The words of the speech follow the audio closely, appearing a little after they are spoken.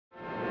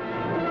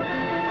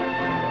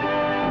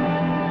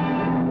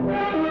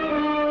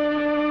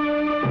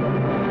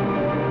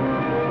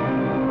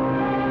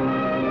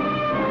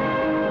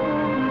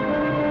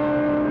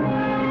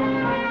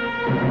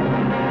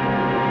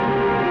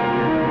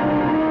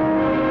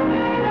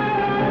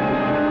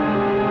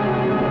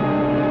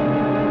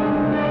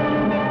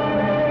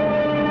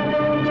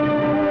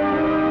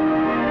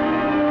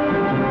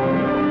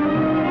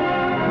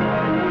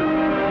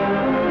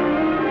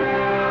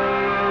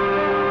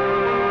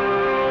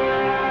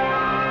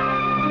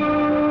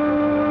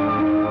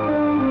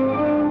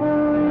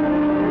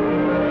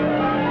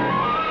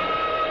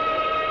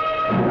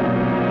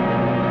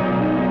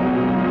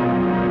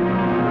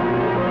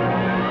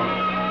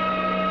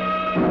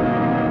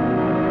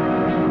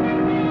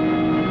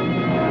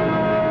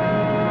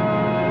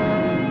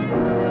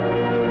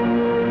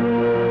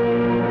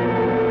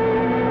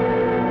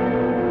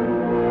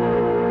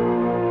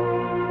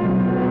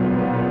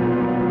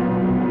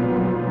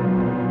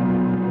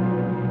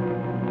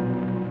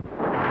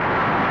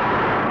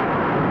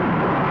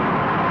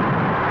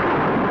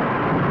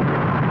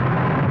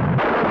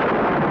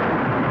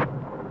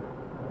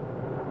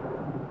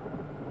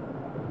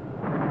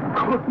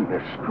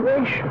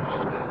gracious.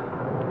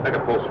 Take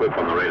a full sweep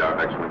on the radar,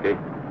 Vex, Winky.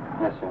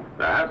 Yes, sir.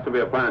 There has to be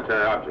a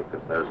planetary object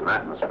if there's an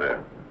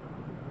atmosphere.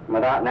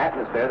 Without an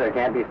atmosphere, there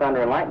can't be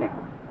thunder and lightning.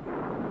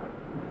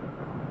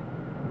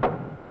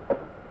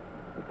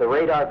 The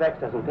radar Vex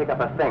doesn't pick up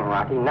a thing,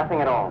 Rocky.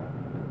 Nothing at all.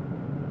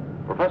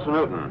 Professor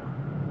Newton,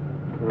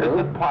 is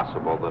it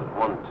possible that at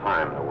one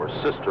time there were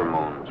sister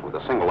moons with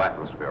a single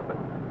atmosphere, but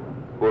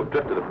who have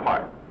drifted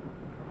apart?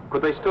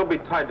 Could they still be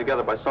tied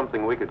together by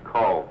something we could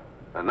call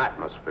an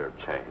atmosphere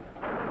chain?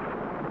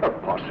 A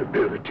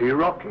possibility,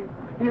 Rocky.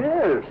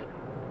 Yes,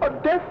 a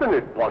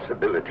definite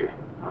possibility.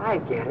 I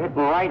get it. And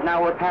right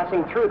now we're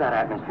passing through that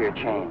atmosphere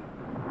chain.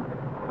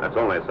 That's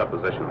only a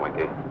supposition,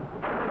 Winky.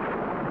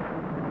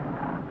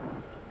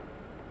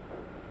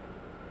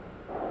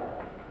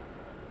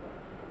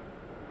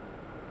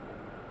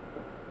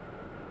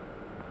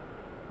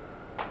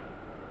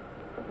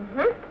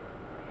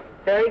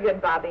 Very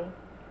good, Bobby.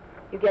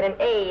 You get an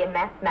A in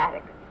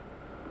mathematics.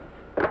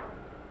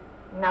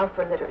 Now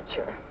for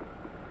literature.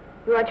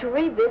 You are to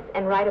read this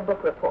and write a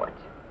book report.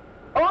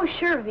 Oh,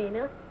 sure,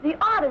 Vina. The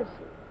Odyssey.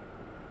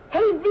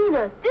 Hey,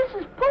 Vina, this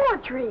is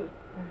poetry.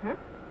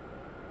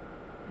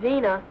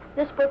 Vina,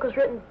 this book was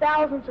written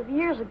thousands of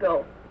years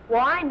ago.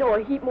 Well, I know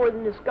a heap more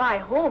than this guy,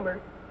 Homer.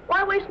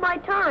 Why waste my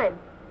time?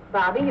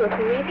 Bobby, you're to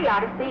read the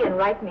Odyssey and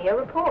write me a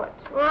report.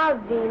 Ah,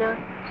 Vina,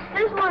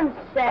 sizzling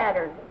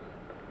Saturn.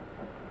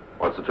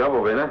 What's the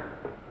trouble, Vina?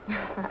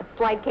 A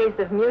slight case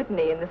of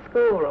mutiny in the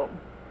schoolroom.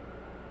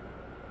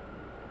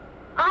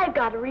 I've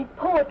got to read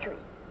poetry.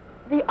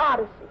 The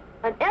Odyssey,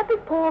 an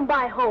epic poem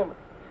by Homer.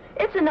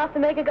 It's enough to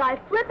make a guy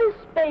flip his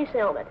space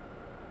helmet.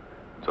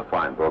 It's a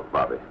fine book,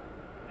 Bobby.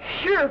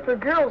 Sure, for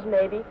girls,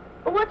 maybe.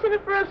 But what's in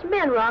it for us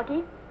men,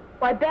 Rocky?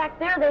 Why, back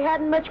there, they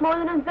hadn't much more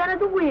than invented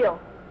the wheel.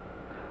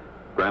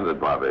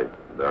 Granted, Bobby,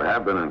 there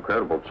have been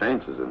incredible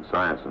changes in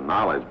science and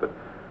knowledge, but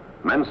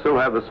men still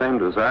have the same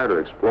desire to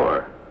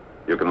explore.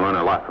 You can learn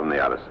a lot from the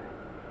Odyssey.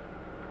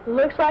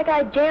 Looks like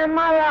I jammed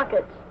my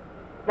rockets.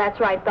 That's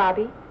right,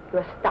 Bobby.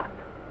 You're stuck.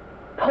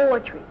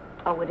 Poetry.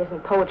 Oh, it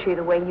isn't poetry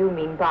the way you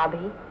mean,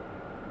 Bobby.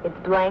 It's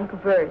blank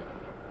verse.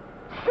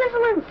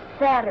 Sizzling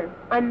Saturn.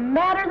 I'm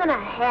madder than a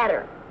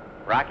hatter.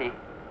 Rocky,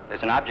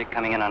 there's an object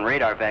coming in on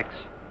radar, Vex.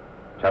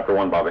 Chapter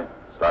 1, Bobby.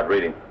 Start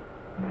reading.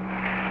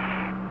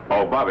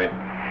 Oh, Bobby,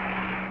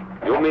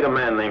 you'll meet a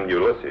man named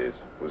Ulysses,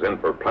 who's in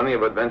for plenty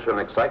of adventure and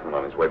excitement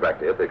on his way back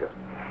to Ithaca.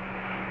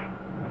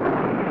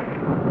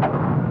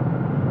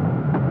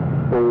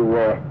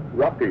 Oh,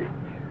 Rocky,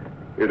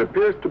 it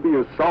appears to be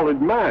a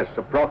solid mass,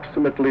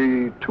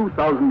 approximately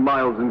 2,000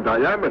 miles in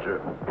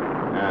diameter.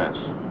 Yes,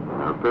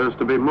 there appears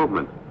to be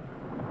movement.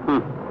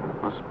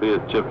 Must be a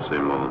Gypsy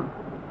Moon.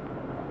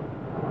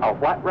 A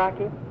what,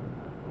 Rocky?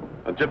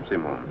 A Gypsy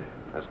Moon.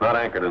 It's not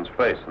anchored in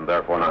space and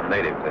therefore not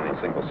native to any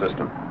single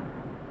system.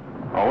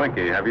 Oh,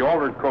 Winky, have you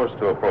altered course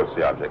to approach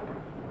the object?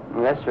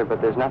 Yes, sir,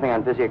 but there's nothing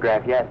on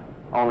visiograph yet.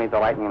 Only the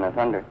lightning and the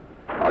thunder.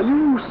 Are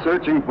you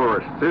searching for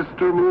a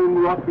sister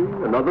moon, Rocky?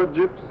 Another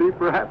gypsy,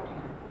 perhaps?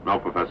 No,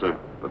 Professor,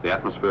 but the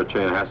atmosphere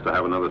chain has to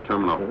have another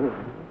terminal.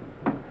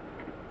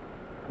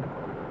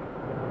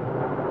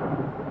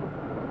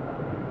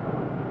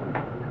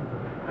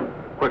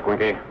 Quick,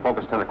 Winky.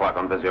 Focus 10 o'clock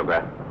on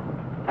visiograph.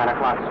 10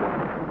 o'clock, sir.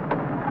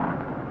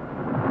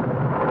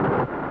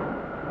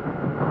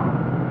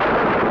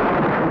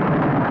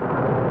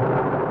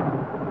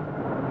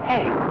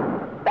 Hey,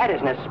 that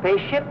isn't a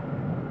spaceship.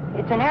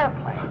 It's an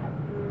airplane.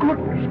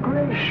 Goodness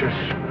gracious.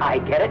 I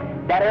get it.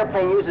 That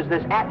airplane uses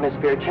this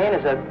atmosphere chain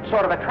as a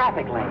sort of a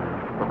traffic lane.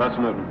 Professor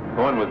Newton,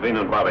 go in with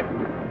Vina and Bobby.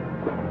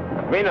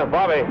 Vina,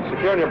 Bobby,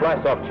 secure in your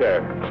blast-off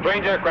chair.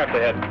 Strange aircraft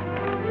ahead.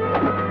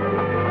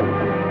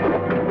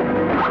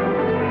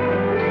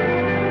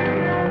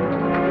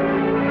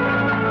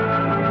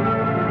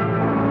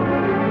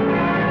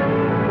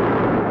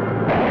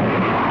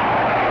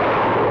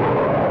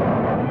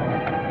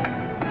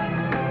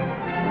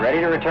 Ready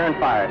to return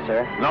fire,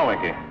 sir. No,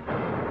 Winky.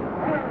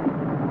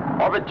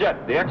 Orbit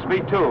jet, the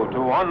XB-2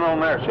 to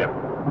unknown airship.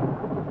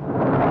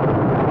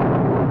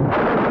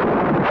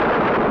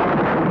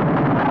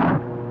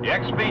 The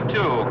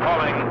XB-2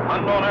 calling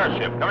unknown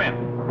airship. Come in.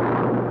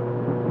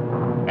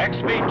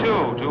 XB-2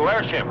 to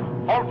airship.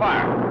 Hold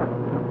fire.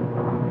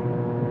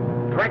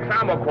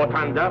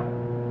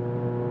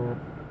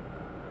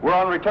 We're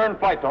on return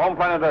flight to home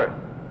planet Earth.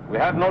 We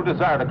have no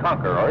desire to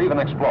conquer or even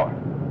explore.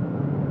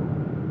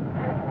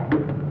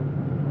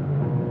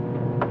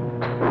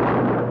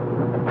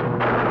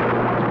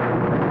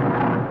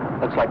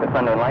 Looks like the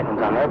Thunder and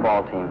Lightning's on their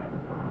ball team.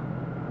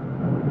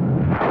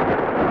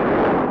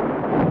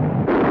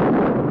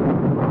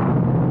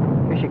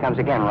 Here she comes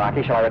again,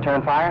 Rocky. Shall I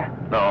return fire?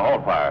 No,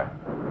 hold fire.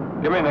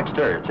 Give me an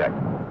exterior check.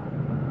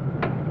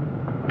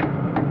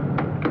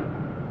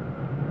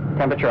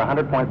 Temperature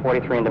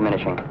 100.43 and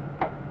diminishing.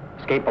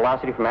 Escape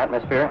velocity from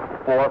atmosphere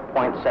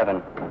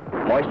 4.7.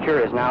 Moisture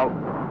is now...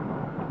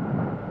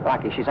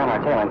 Rocky, she's on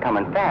our tail and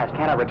coming fast.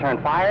 Can't I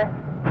return fire?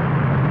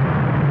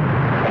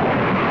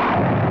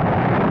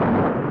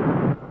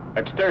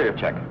 Exterior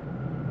check.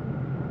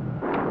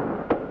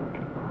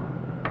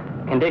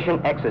 Condition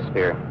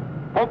exosphere.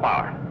 Full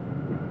power.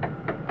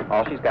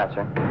 All she's got,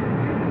 sir.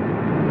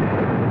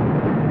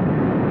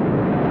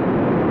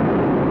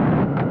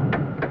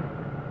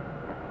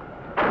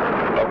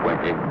 Look,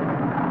 Winky.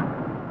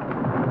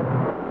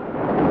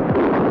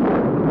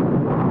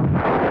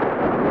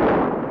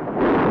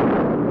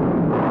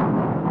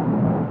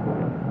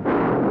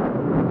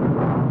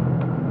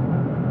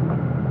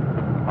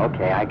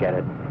 Okay, I get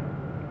it.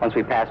 Once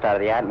we passed out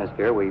of the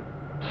atmosphere, we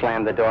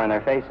slammed the door in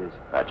their faces.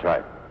 That's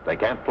right. They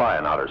can't fly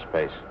in outer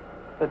space.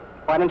 But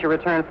why didn't you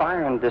return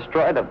fire and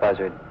destroy the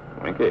buzzard?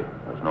 Winky,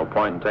 there's no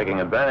point in taking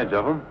advantage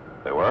of them.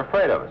 They were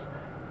afraid of us.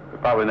 We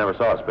probably never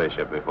saw a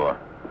spaceship before.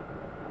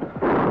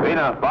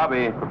 Vina,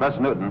 Bobby,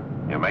 Professor Newton,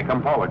 you may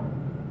come forward.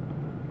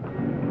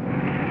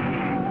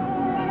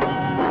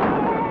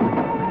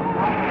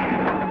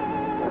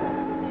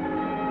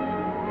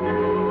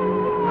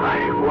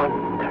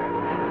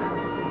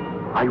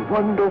 I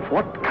wonder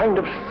what kind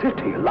of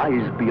city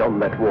lies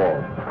beyond that wall.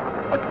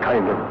 What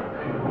kind of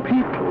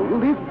people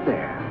live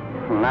there?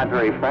 Not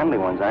very friendly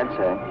ones, I'd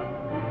say.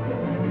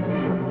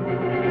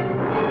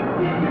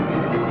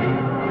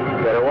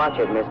 Better watch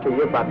it, mister.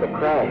 You're about to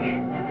crash.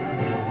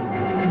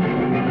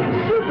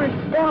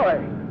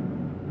 Superstellar.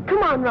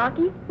 Come on,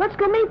 Rocky. Let's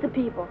go meet the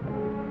people.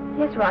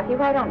 Yes, Rocky,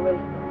 why don't we?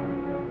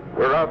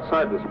 We're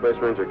outside the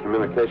Space Ranger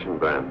communication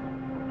band.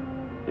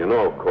 You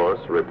know, of course,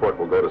 the report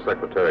will go to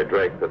Secretary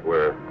Drake that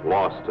we're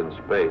lost in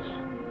space.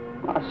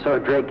 Oh, so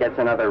Drake gets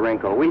another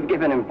wrinkle. We've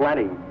given him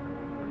plenty.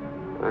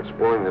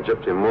 Exploring the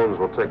Gypsy Moons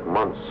will take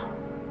months.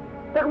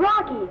 But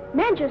Rocky,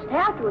 men just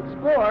have to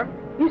explore.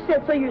 You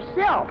said so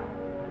yourself.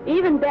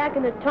 Even back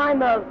in the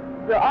time of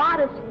the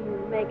Odyssey you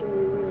were making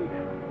me read.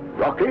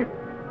 Rocky,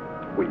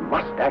 we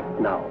must act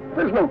now.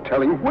 There's no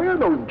telling where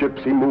those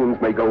Gypsy Moons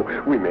may go.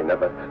 We may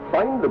never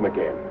find them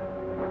again.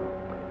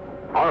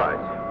 All right,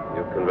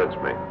 you've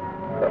convinced me.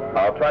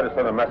 I'll try to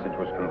send a message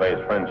which conveys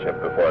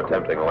friendship before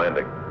attempting a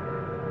landing.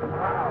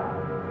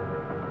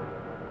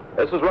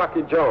 This is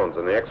Rocky Jones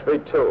in the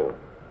XV-2.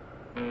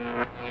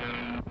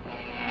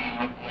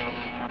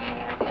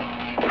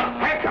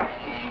 Ecco!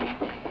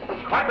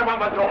 Quanto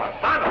Mamador!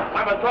 Vado!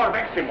 Mamador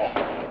Maximo!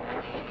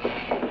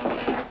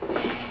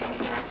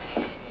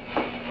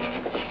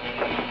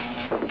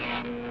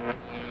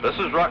 This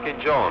is Rocky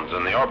Jones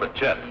in the Orbit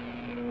Jet,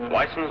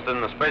 licensed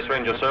in the Space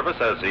Ranger service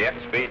as the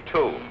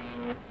XV-2.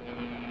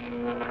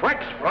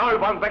 Rex Frau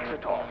von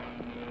Vexitor.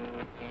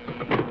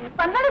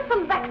 Another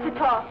from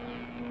Vexitor.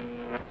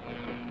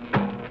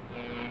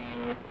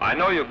 I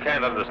know you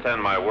can't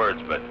understand my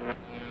words, but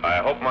I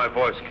hope my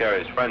voice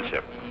carries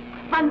friendship.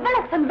 Van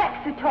Velixen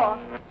Vexitor.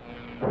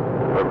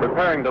 We're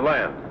preparing to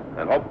land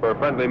and hope for a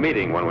friendly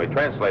meeting when we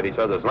translate each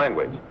other's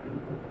language.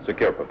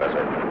 Secure,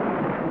 Professor.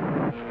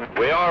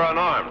 We are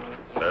unarmed.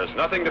 There's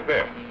nothing to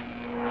fear.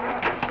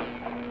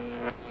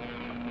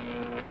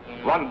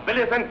 Von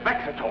Velixen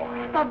Vexitor.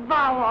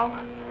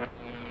 Bavaro.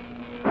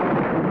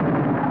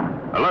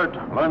 Alert,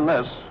 learn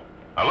this.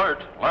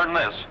 Alert, learn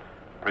this.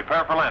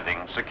 Prepare for landing.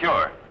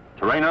 Secure.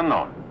 Terrain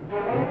unknown.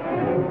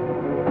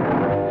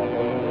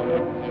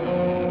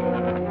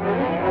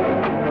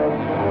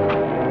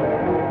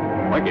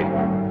 Winky,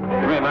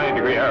 give me a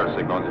 90-degree error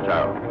signal in the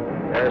gyro.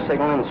 Air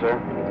signal in, sir.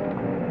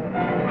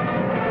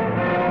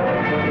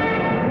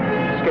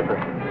 Skipper,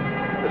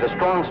 there's a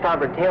strong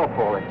starboard tail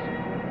pull.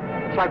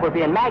 It's like we're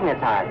being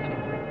magnetized.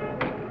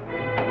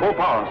 Full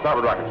power on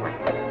starboard rocket swing.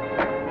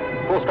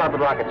 Full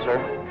starboard rocket, sir.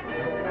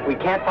 We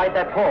can't fight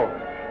that pull.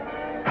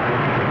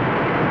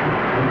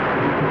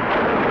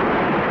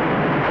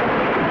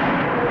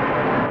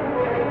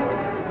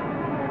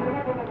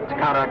 It's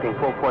counteracting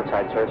full port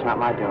side, sir. It's not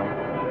my doing.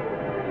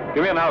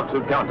 Give me an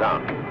altitude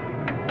countdown.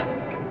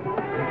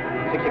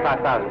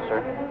 65,000,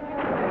 sir.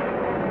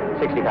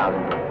 60,000.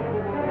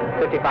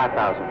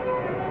 55,000.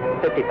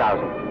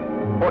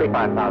 50,000.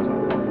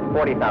 45,000.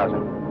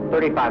 40,000.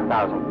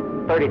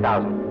 35,000.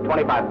 30,000.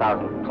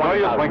 25,000. No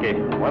use, Winky.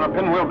 When a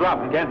pinwheel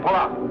drops and can't pull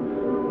out.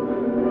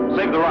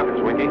 Save the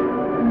rockets, Winky.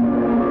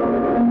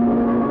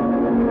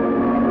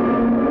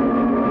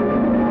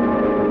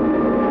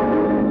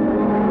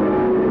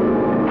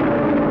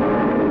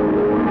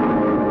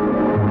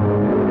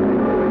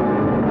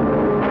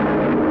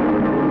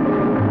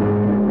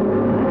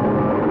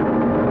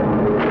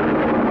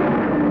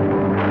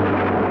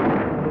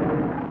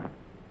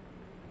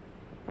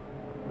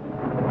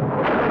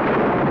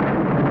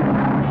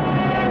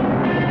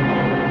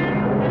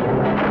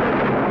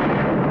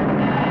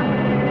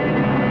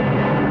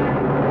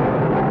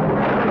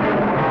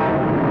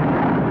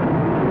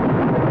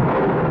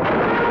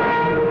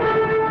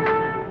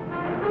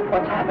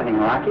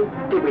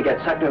 Did we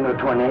get sucked into a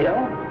tornado?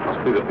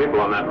 Must be the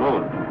people on that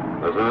moon.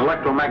 There's an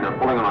electromagnet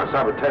pulling on our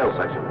starboard tail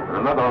section, and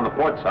another on the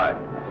port side.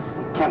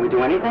 Can't we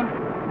do anything?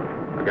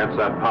 Against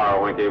that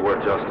power, Winky, we're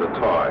just a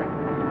toy.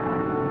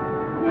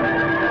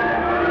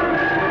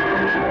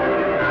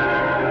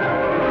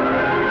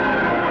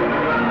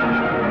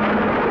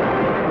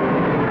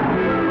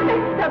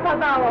 Fixa,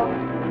 Pavaro.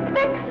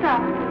 Fixa.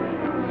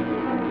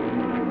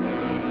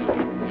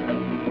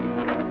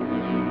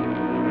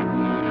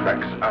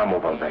 Tracks Vamo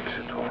van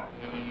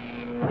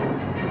Exeter.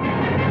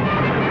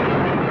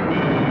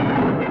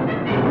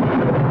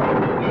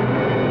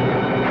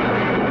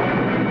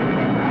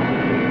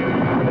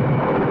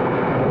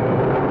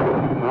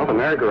 Well, the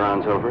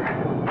merry-go-round's over.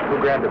 Who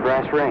grabbed the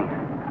brass ring?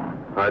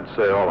 I'd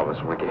say all of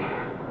us, Winky.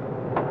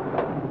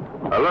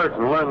 Alert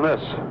and learn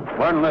this.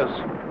 Learn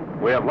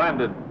this. We have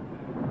landed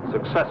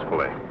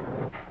successfully.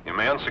 You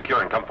may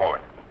unsecure and come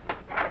forward.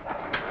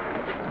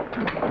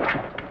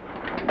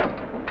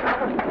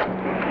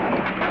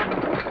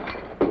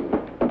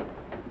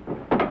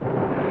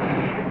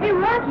 Hey,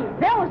 Rocky,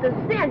 that was a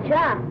cinch,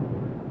 huh?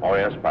 Oh,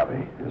 yes, Bobby.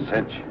 A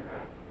cinch.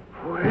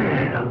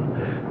 Well,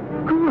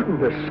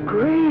 goodness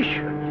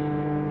gracious.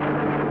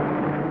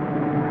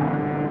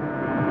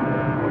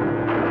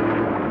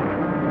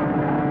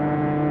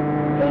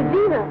 Hey,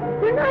 Vina,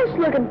 they're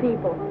nice-looking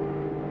people.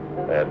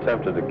 They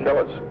attempted to kill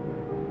us.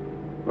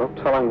 No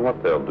telling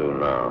what they'll do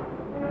now.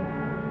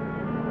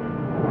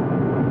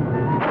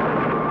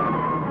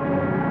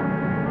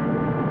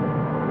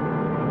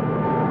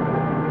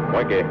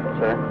 Winky.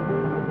 Sir?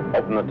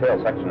 Open the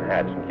tail section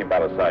hatch and keep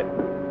out of sight.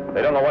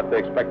 They don't know what they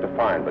expect to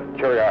find, but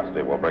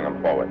curiosity will bring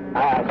them forward.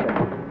 Aye,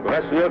 sir.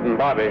 Professor Newton,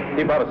 Bobby,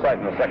 keep out of sight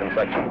in the second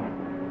section.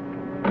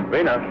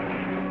 Vina,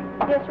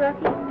 Yes,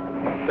 Rocky?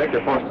 take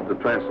your phones to the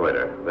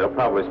translator. They'll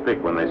probably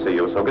speak when they see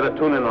you, so get a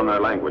tune in on their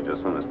language as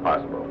soon as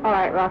possible. All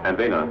right, Rocky. And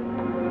Vina,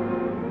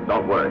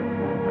 don't worry.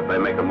 If they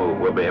make a move,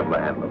 we'll be able to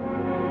handle them.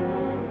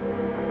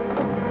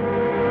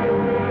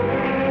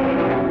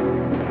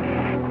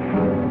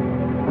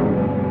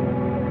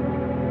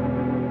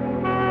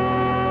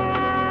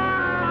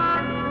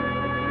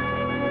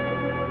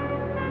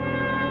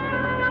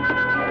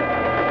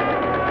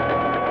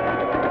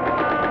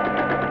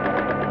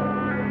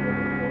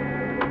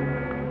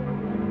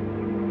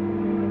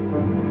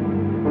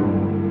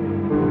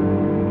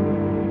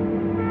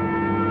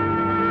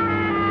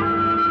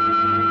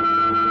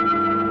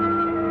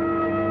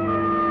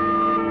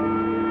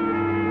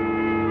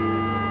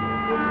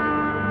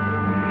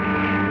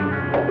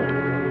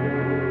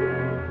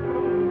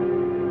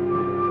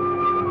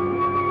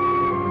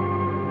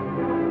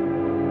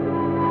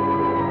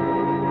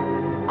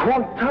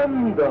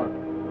 Quantanda.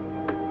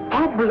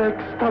 Public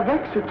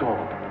stavexitor.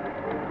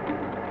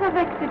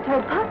 Tavexitor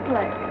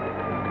public.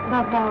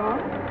 Bavaro.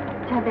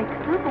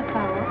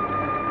 Tavexotafaro.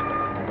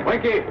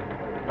 Winky,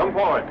 come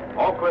forward.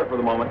 All clear for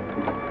the moment.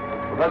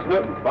 Professor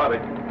Newton, Bobby.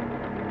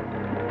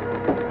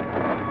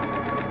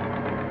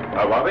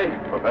 Bobby,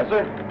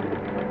 Professor,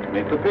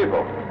 meet the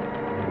people.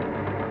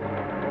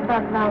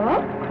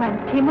 Bavaro.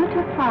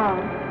 Quantimotafaro.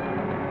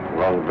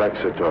 Von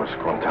Vexitors,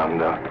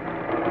 Quantanda.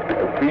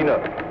 Vina,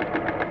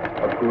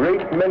 a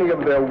great many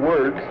of their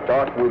words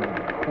start with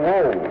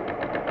quo,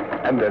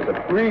 and there's a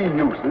free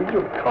usage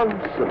of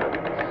consonants.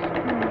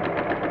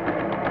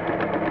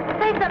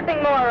 Say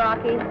something more,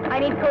 Rocky. I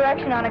need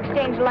correction on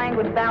exchange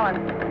language balance.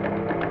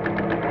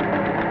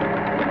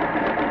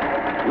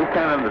 You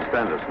can't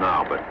understand us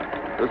now, but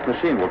this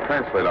machine will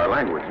translate our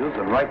languages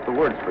and write the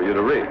words for you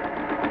to read.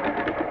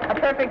 A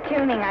perfect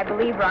tuning, I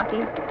believe,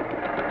 Rocky.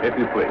 If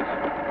you please.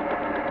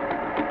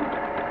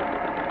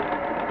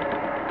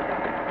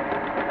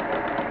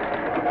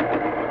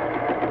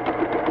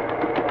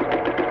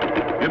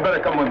 You'd better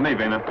come with me,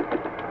 Vina.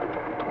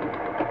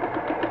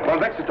 Von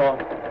Vexetor.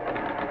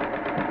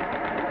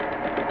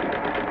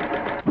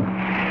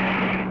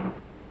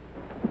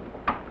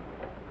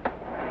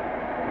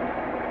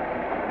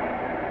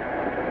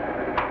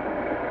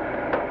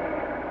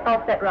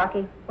 All set,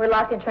 Rocky. We're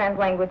locked in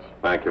translanguage.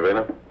 Thank you,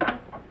 Vina.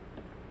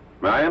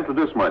 May I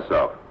introduce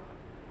myself?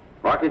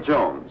 Rocky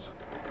Jones,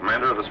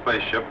 commander of the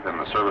spaceship in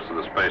the service of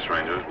the Space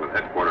Rangers with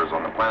headquarters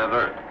on the planet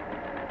Earth.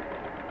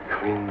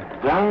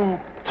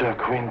 Quintanta,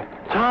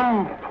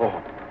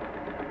 quintampo.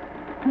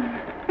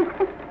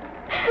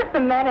 The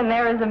man in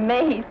there is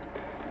amazed.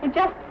 He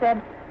just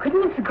said,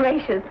 goodness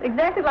gracious,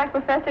 exactly like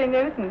Professor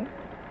Newton.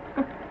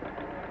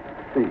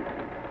 Speak.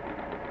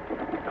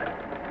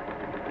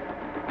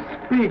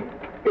 Speak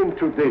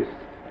into this,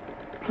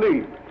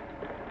 please.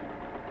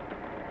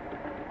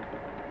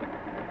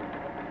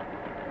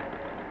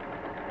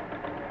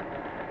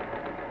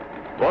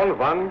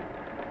 Volvan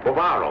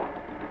Bovaro.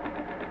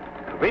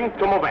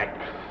 Quintumovex.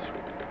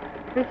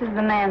 This is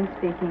the man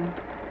speaking.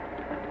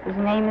 His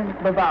name is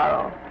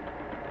Bavaro.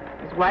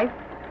 His wife,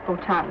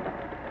 Hotanda.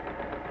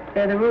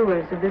 They're the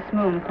rulers of this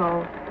moon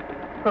called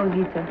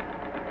Posita.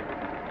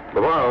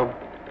 Bavaro,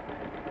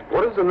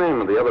 what is the name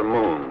of the other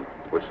moon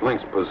which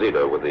links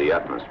Posita with the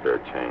atmosphere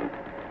chain?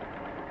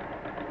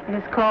 It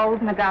is called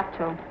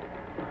Nagato.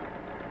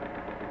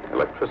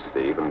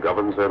 Electricity even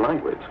governs their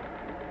language.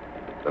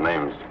 The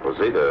names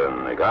Posita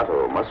and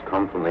Negato must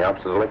come from the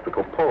opposite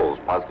electrical poles,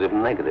 positive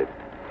and negative.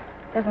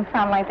 Doesn't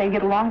sound like they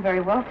get along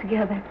very well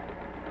together.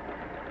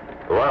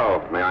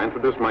 Well, may I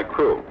introduce my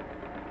crew?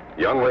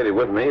 The young lady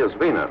with me is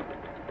Vina.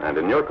 And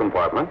in your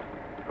compartment,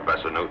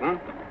 Professor Newton,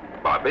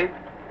 Bobby,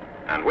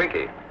 and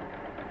Winky.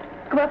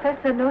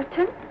 Professor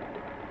Newton?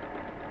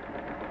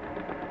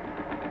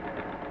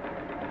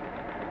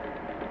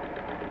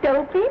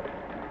 Dopey?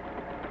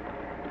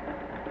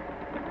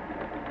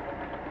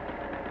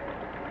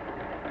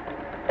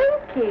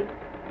 key.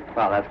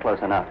 Well, that's close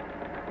enough.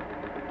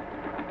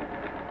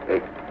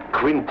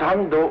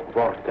 Quintando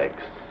vortex.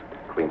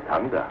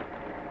 Quintanda.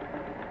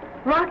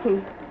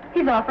 Rocky,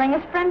 he's offering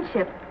us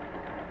friendship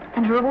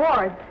and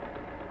rewards.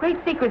 Great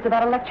secrets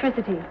about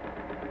electricity.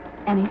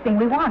 Anything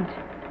we want.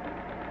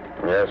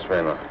 Yes,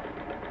 Vena.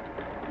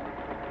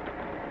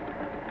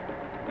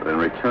 But in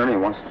return, he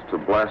wants us to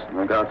blast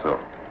Nagato.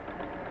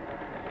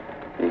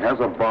 He has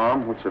a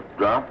bomb which, if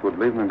dropped, would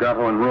leave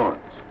Nagato in ruins.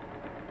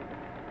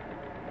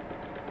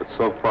 But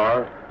so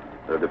far,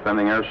 their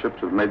defending airships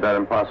have made that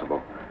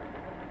impossible.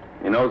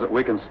 He knows that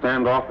we can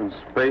stand off in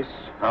space,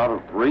 out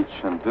of reach,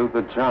 and do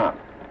the job.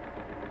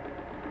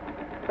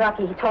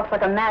 Rocky, he talks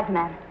like a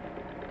madman.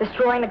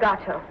 Destroy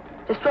Nagato.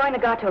 Destroy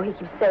Nagato, he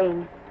keeps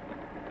saying.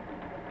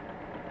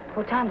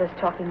 Kotanda's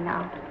talking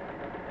now.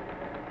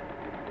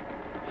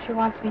 She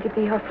wants me to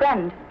be her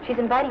friend. She's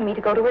inviting me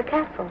to go to her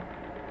castle.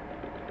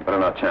 Better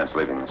not chance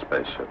leaving the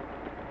spaceship.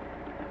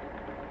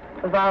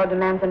 Bavaro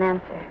demands an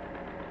answer.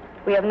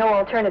 We have no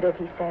alternative,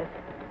 he says.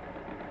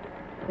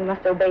 We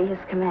must obey his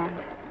command.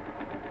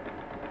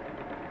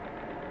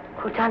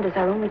 Kotanda's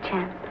our only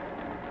chance.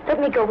 Let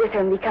me go with her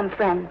and become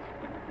friends.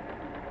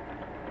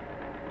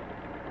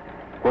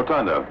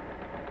 Kotanda,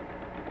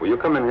 will you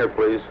come in here,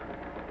 please?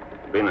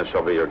 Venus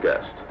shall be your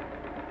guest.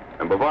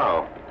 And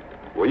Bavaro,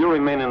 will you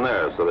remain in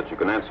there so that you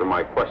can answer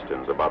my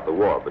questions about the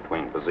war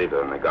between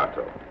Pazita and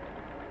Nagato?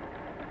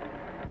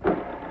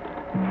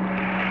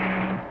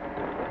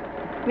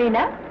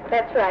 Rena?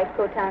 That's right,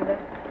 Kotanda.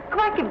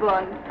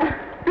 Quackibon.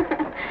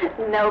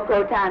 No,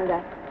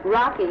 Kotanda.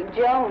 Rocky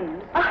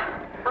Jones.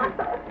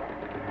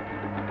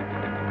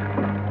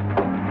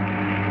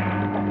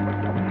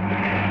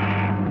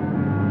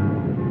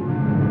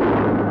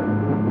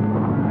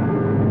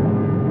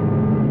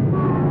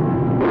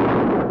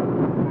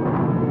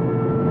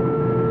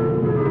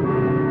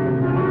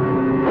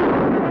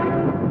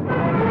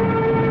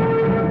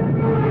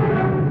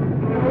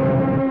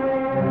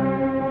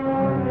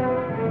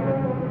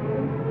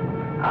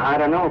 I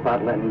don't know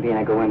about letting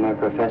Vina go in there,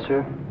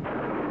 Professor.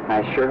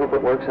 I sure hope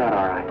it works out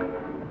all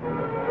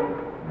right.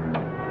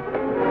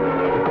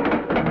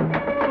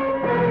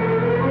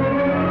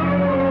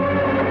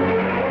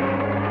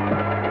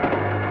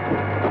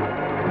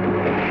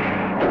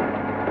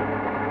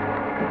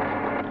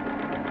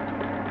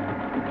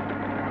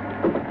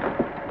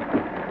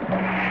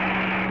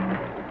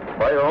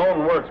 By your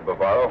own words,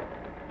 Bavaro,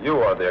 you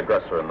are the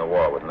aggressor in the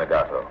war with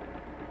Nagato.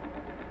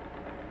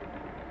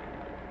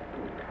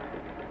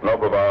 No,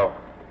 Bavaro,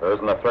 there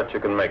isn't a threat you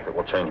can make that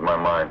will change my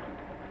mind.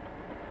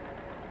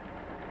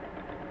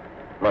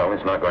 Well,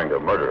 he's not going to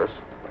murder us,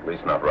 at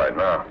least not right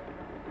now.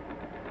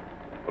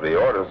 But he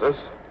orders us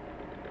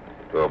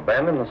to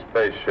abandon the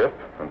spaceship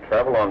and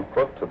travel on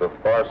foot to the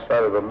far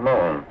side of the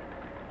moon.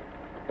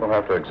 We'll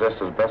have to exist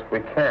as best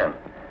we can.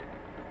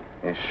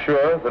 He's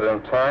sure that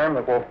in time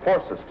it will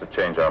force us to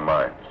change our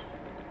minds.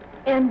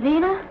 And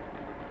Vina?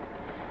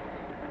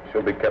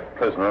 She'll be kept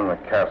prisoner in the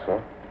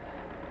castle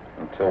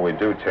until we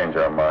do change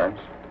our minds,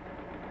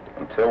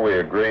 until we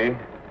agree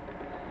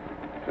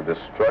to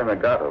destroy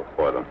Nagato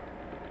for them.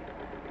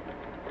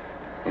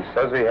 He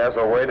says he has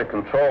a way to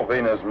control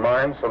Vina's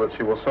mind so that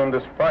she will soon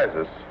despise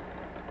us,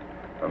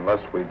 unless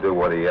we do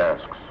what he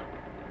asks.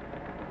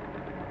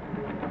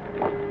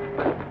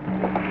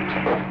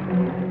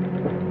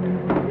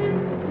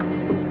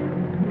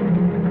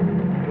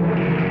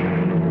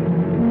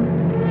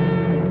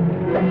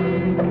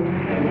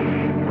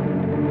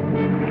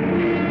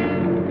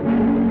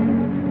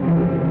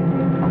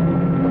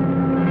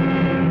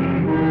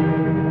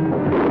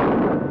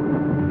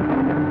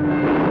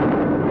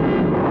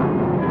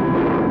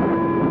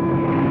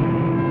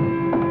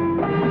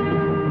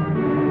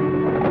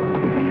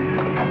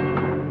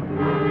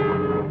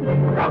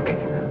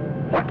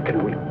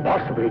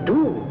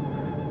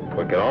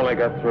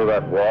 Get through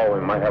that wall,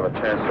 we might have a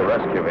chance to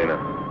rescue Vina.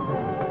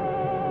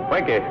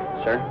 Winky.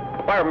 Sir?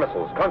 Fire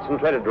missiles,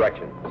 concentrated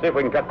direction. See if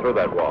we can cut through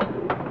that wall.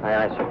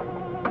 Aye, aye, sir.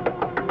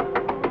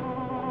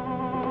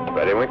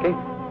 Ready, Winky?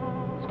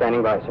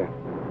 Standing by, sir.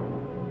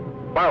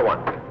 Fire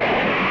one.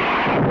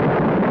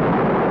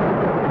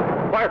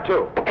 Fire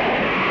two.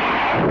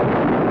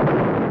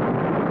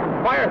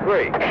 Fire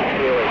three.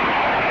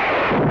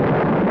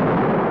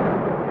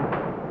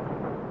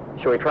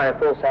 Shall we try a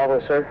full salvo,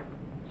 sir?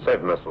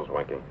 Save missiles,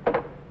 Winky.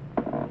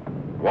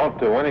 Won't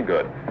do any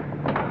good.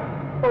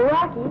 Oh,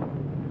 Rocky,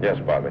 Yes,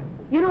 Bobby.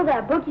 you know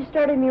that book you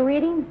started me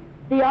reading?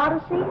 The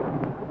Odyssey?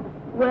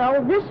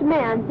 Well, this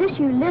man, this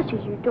Ulysses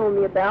you told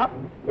me about,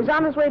 is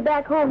on his way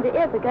back home to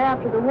Ithaca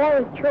after the war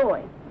with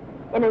Troy.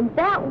 And in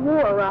that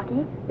war,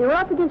 Rocky, they were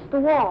up against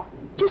the wall,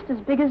 just as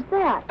big as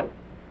that.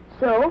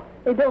 So,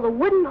 they built a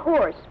wooden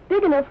horse,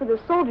 big enough for the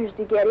soldiers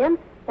to get in,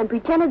 and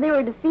pretended they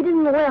were defeated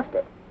and left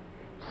it.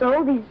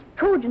 So, these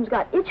Trojans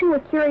got itching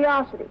with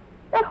curiosity.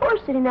 That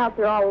horse sitting out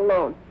there all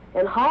alone,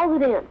 and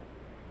hauled it in.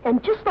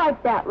 And just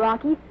like that,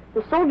 Rocky,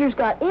 the soldiers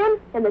got in,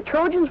 and the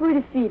Trojans were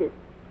defeated.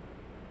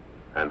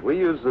 And we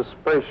use the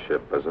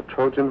spaceship as a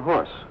Trojan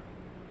horse.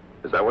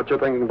 Is that what you're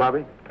thinking,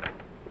 Bobby?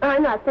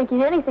 I'm not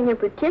thinking anything in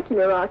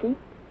particular, Rocky.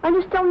 I'm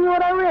just telling you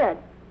what I read.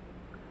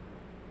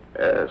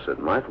 Yes, it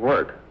might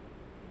work.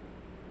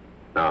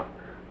 Now,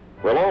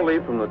 we'll all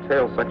leave from the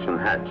tail section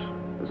hatch,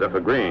 as if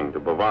agreeing to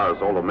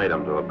Bavaro's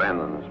ultimatum to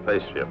abandon the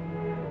spaceship.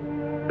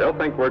 They'll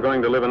think we're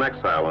going to live in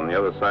exile on the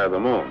other side of the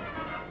moon.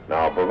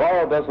 Now,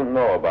 Bavaro doesn't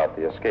know about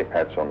the escape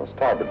hatch on the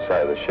starboard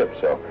side of the ship,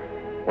 so,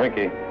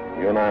 Winky,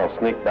 you and I will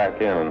sneak back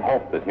in and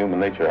hope that human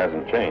nature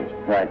hasn't changed.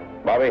 Right.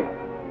 Bobby,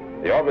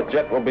 the orbit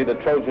jet will be the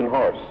Trojan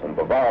horse, and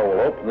Bavaro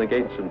will open the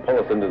gates and pull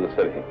us into the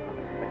city.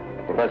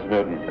 Professor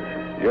Newton,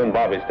 you and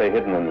Bobby stay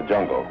hidden in the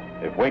jungle.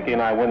 If Winky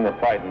and I win the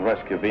fight and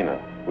rescue Vina,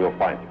 we'll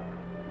find you.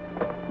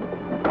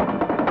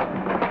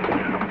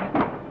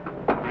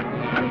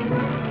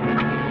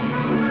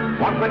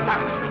 One quick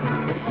touch.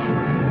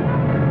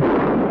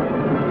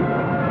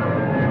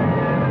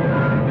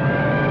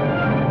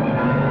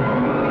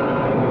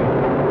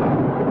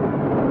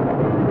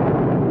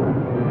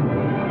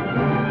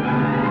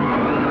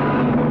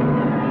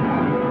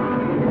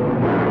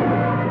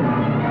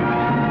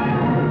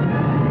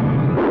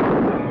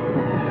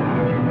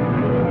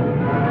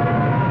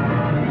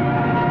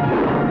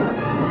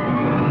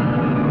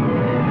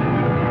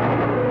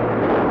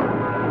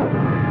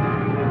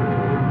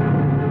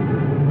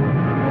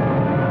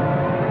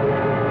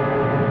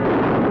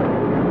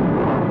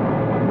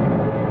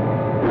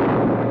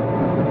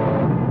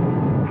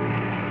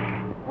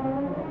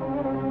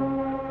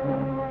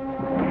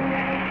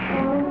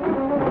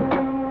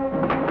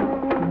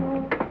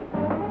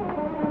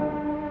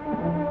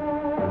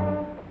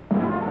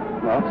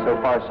 So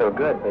far, so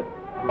good, but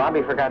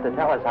Bobby forgot to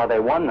tell us how they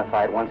won the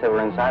fight once they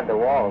were inside the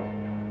walls.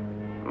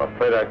 I'm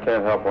afraid I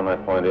can't help on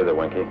that point either,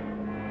 Winky.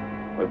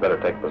 We'd better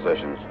take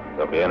positions.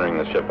 They'll be entering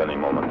the ship any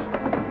moment.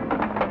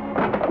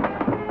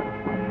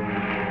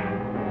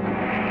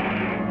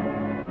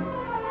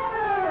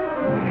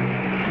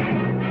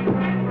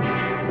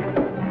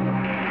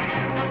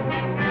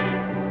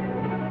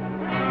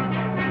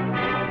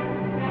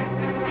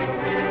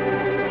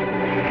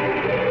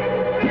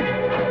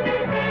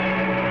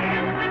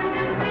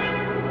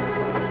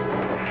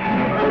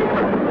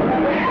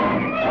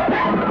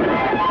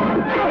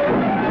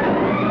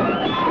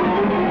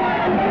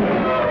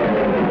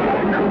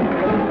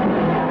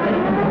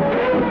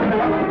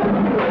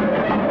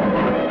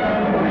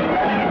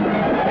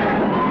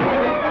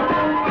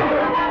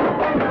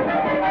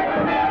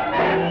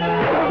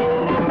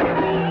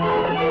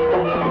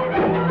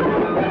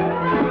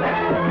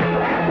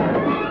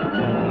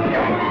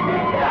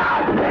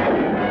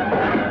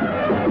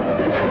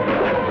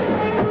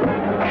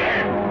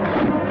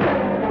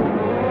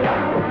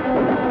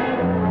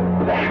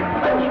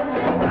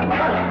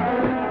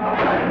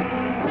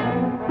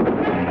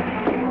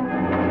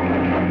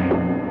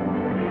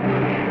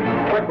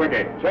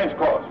 Change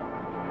course.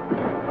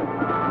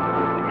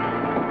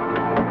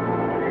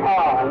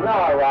 Oh,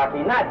 no,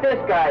 Rocky, not this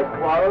guy's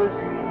clothes.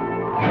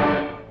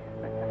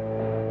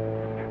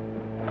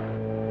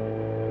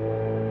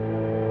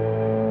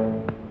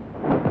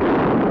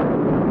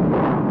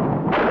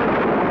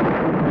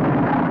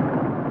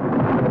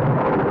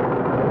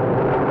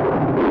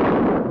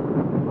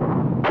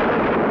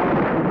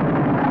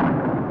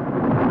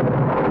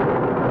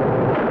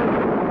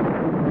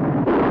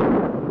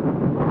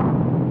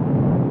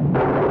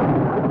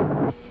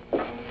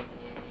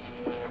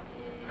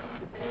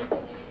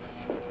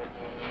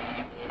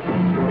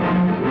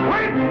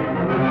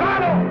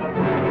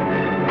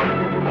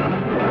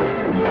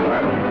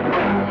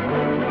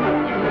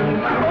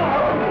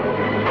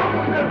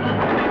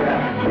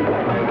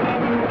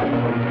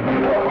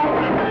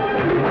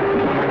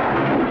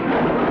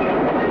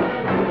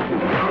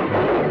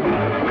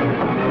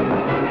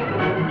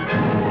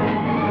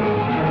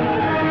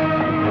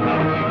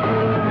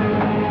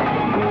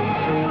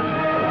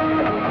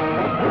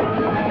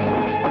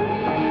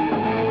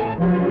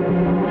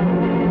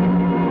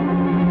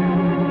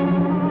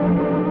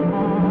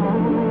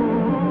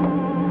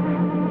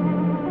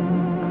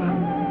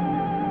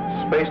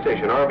 Space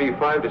Station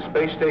RV-5 to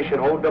Space Station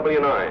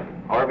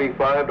OW9.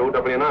 RV-5 to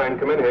OW9.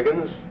 Come in,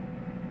 Higgins.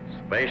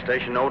 Space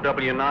Station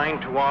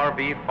OW9 to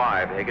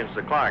RV-5. Higgins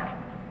to Clark.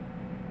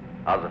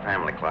 How's the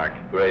family, Clark?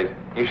 Great.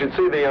 You should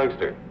see the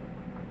youngster.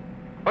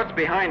 What's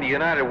behind the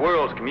United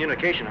Worlds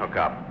communication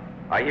hookup?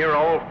 I hear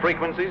all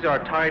frequencies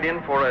are tied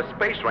in for a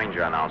Space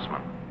Ranger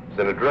announcement. It's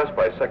an address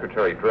by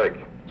Secretary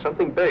Drake.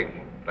 Something big.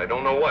 I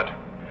don't know what.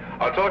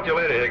 I'll talk to you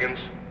later, Higgins.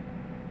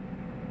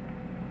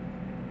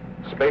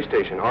 Space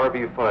Station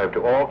RV-5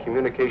 to all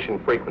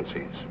communication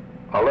frequencies.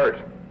 Alert.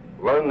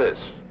 Learn this.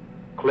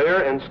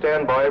 Clear and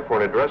stand by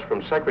for an address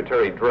from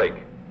Secretary Drake.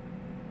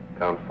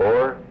 Count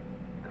 4,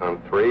 count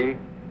 3,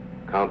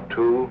 count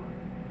 2,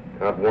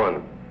 count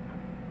 1.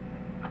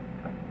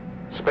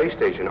 Space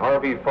Station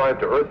RV-5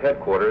 to Earth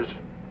Headquarters,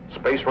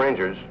 Space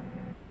Rangers.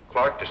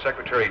 Clark to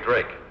Secretary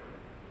Drake.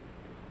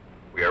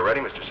 We are ready,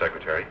 Mr.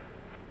 Secretary.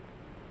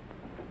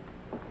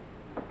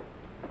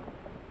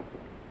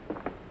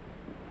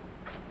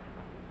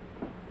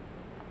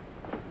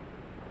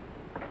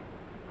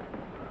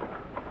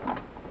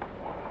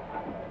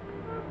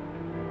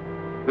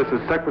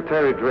 is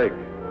Secretary Drake.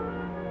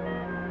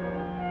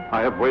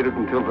 I have waited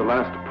until the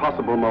last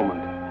possible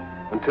moment,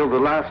 until the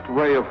last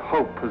ray of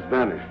hope has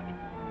vanished,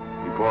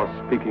 before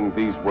speaking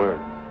these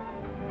words.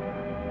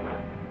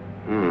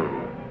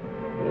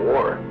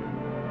 War.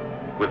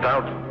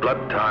 Without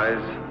blood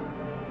ties,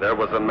 there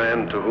was a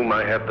man to whom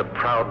I had the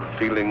proud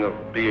feeling of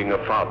being a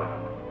father.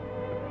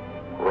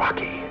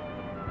 Rocky.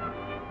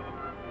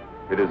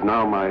 It is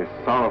now my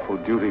sorrowful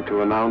duty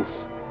to announce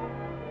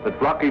that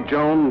Rocky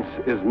Jones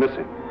is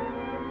missing.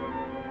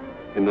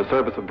 In the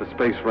service of the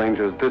Space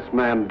Rangers, this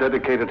man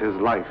dedicated his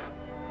life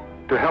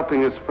to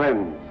helping his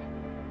friends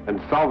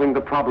and solving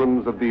the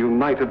problems of the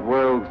united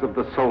worlds of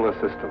the solar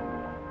system.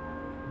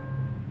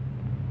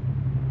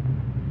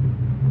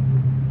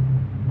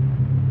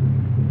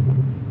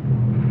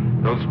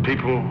 Those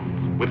people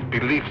with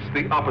beliefs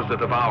the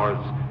opposite of ours,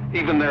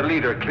 even their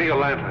leader,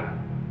 Cleolanta,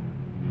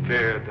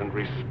 feared and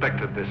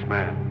respected this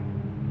man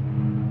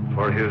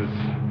for his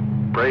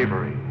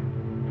bravery,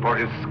 for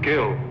his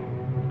skill,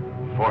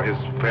 for his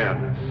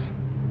fairness.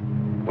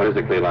 What is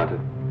it, Cleolanta?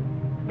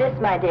 This,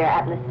 my dear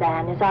Atlas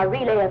San, is our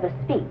relay of a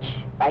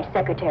speech by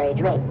Secretary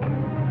Drake.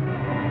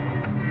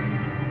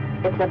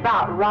 It's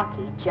about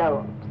Rocky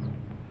Jones.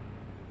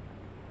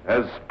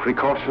 As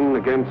precaution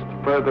against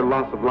further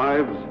loss of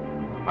lives,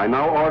 I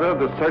now order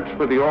the search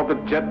for the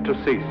orbit jet to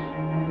cease.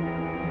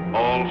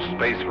 All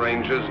Space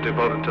Rangers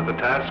devoted to the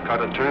task are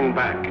to turn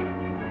back.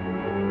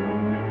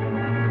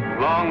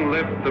 Long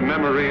live the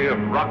memory of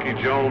Rocky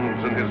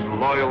Jones and his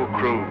loyal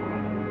crew.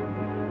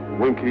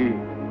 Winky,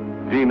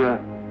 Dina,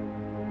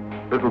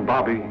 little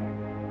Bobby,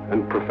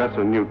 and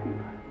Professor Newton.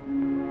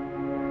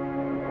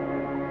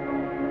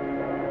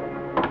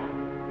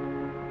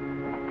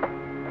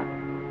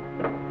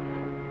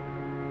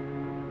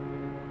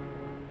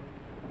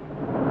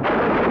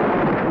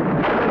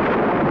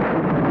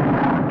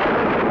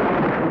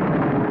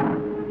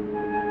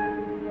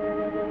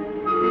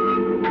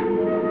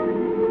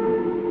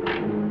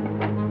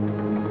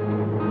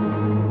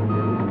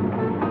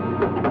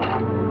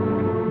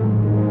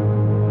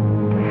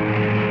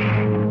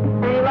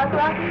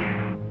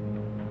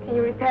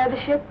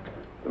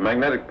 The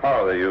magnetic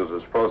power they use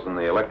has frozen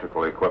the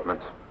electrical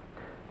equipment.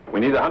 We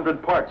need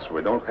 100 parts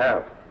we don't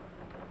have.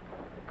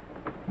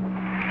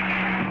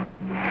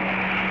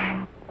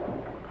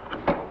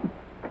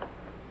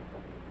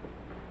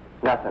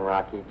 Nothing,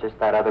 Rocky. Just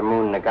that other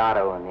moon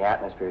Nagato in the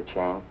atmosphere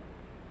chain.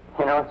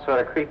 You know, it's sort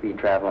of creepy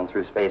traveling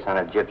through space on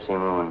a Gypsy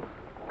Moon.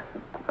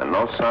 And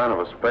no sign of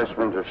a Space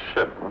Ranger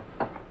ship,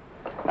 huh?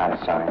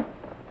 Not a sign.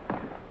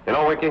 You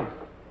know, Winky,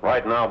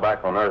 right now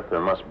back on Earth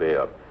there must be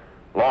a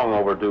long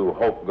overdue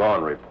Hope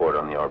Gone report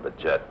on the orbit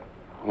jet.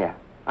 Yeah,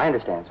 I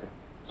understand, sir.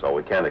 So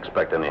we can't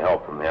expect any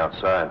help from the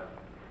outside.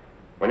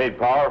 We need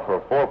power for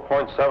a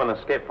 4.7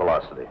 escape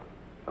velocity.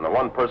 And the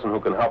one person who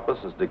can help us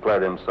has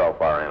declared himself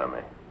our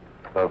enemy.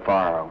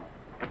 Bavaro.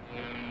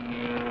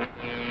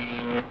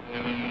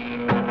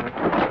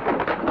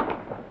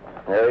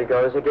 There he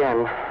goes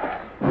again.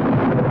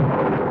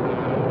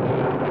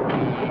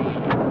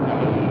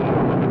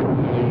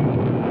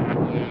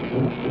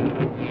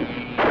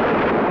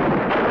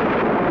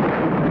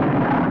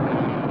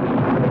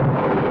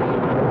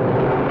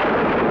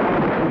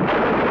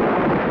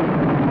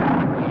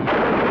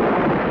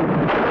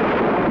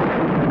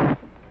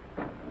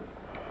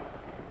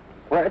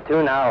 Where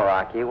to now,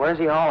 Rocky? Where's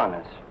he hauling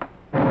us?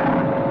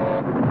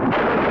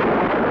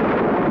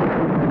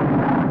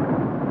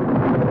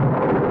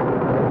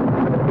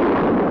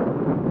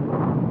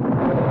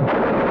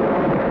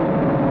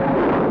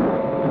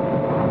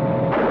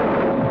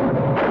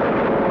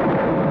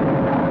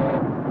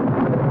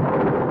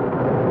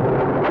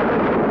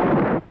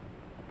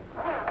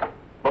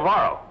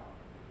 Bavaro!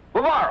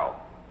 Bavaro!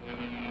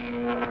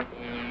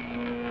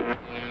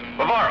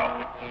 Bavaro!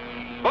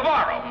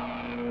 Bavaro!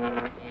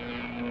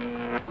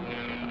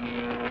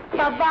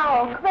 Bavaro,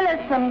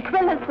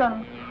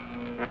 Quillison.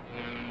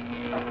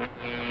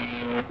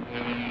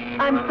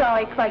 I'm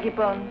sorry, Cluggy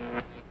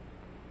Bones.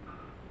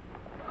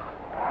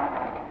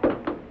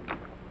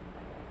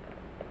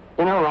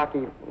 You know,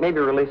 Rocky, maybe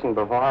releasing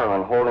Bavaro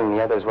and holding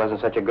the others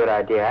wasn't such a good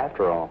idea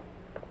after all.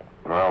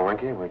 Well,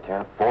 Winky, we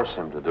can't force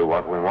him to do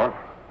what we want.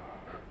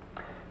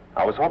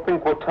 I was hoping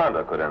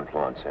Quotanda could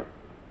influence him.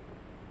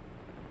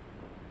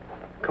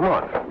 Come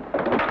on.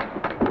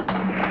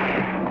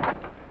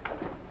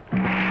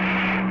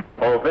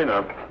 Oh,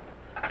 Vina,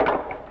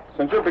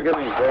 since you're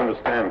beginning to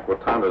understand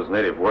Quotanda's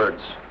native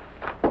words,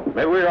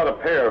 maybe we ought to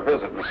pay her a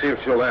visit and see if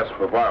she'll ask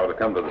Bavaro to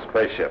come to the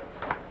spaceship.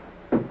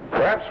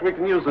 Perhaps we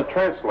can use the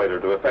translator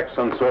to effect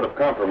some sort of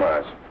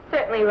compromise.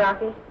 Certainly,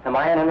 Rocky. Am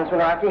I in this one,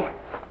 Rocky?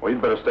 Well,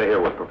 you'd better stay here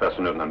with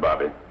Professor Newton and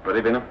Bobby.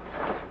 Ready, Vina?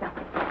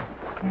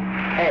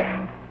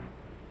 Hey.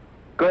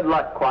 Good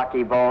luck,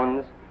 Quacky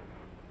Bones.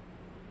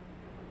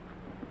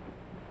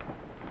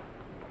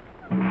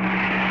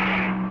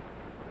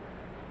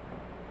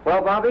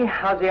 Well, Bobby,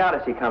 how's the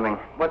Odyssey coming?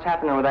 What's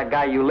happening with that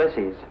guy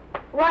Ulysses?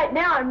 Right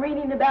now, I'm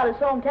reading about his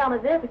hometown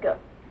of Ithaca.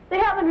 They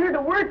haven't heard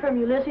a word from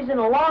Ulysses in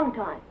a long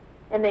time,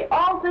 and they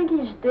all think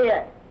he's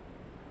dead.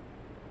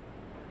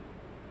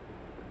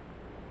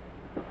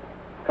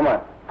 Come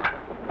on.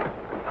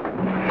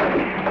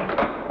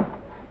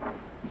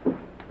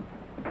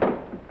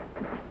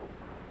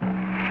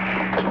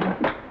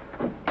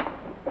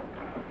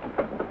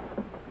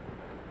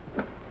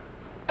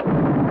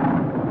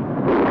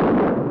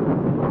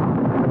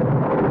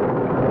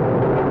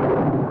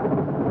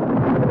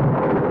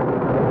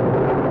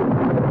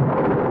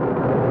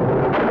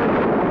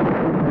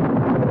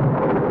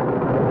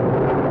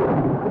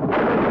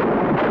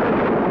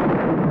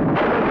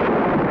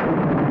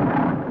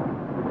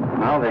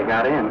 They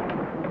got in.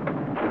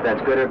 If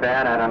that's good or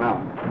bad, I don't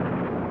know.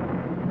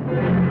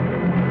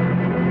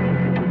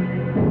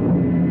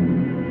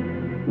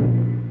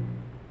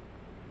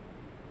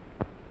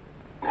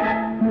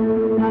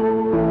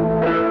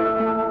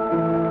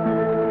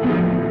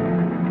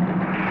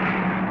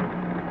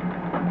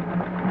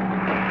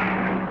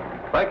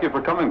 Thank you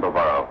for coming,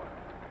 Bavaro.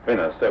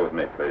 Vina, stay with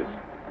me, please.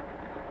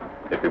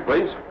 If you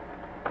please.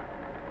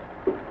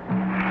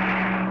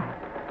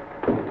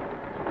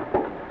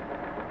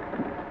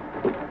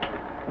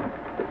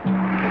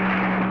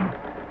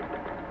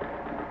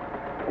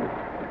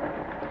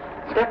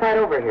 Step right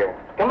over here.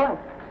 Come on.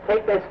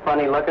 Take this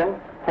funny looking.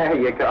 There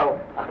you go.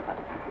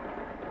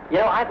 You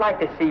know, I'd like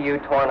to see you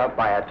torn up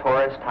by a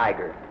Taurus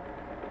tiger.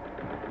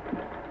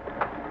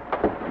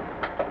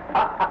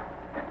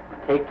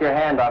 Take your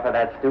hand off of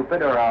that,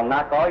 stupid, or I'll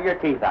knock all your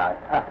teeth out.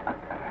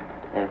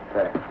 Yes,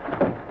 sir.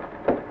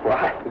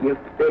 Why, you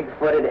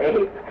big-footed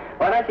ape.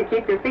 Why don't you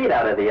keep your feet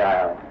out of the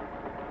aisle?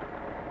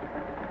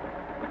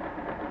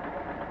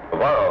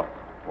 Bavaro,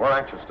 we're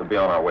anxious to be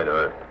on our way to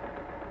Earth.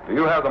 Do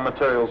you have the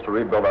materials to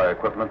rebuild our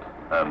equipment?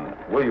 And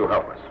will you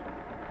help us?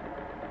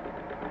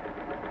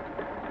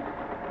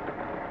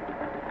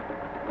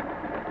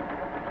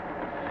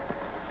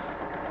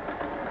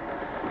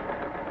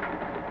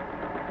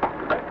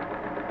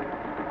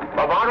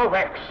 Bavaro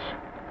Vex.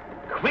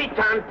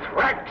 Quitan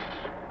Trex.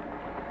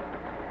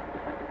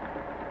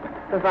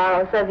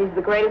 Bavaro says he's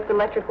the greatest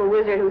electrical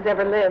wizard who's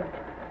ever lived.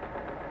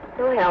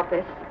 He'll help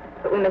us,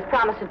 but we must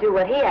promise to do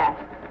what he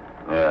asks.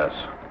 Yes.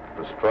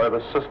 Destroy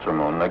the sister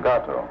moon,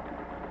 Negato.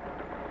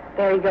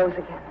 There he goes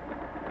again.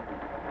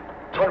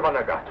 Turva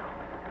Negato.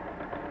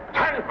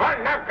 Turva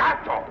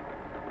Negato!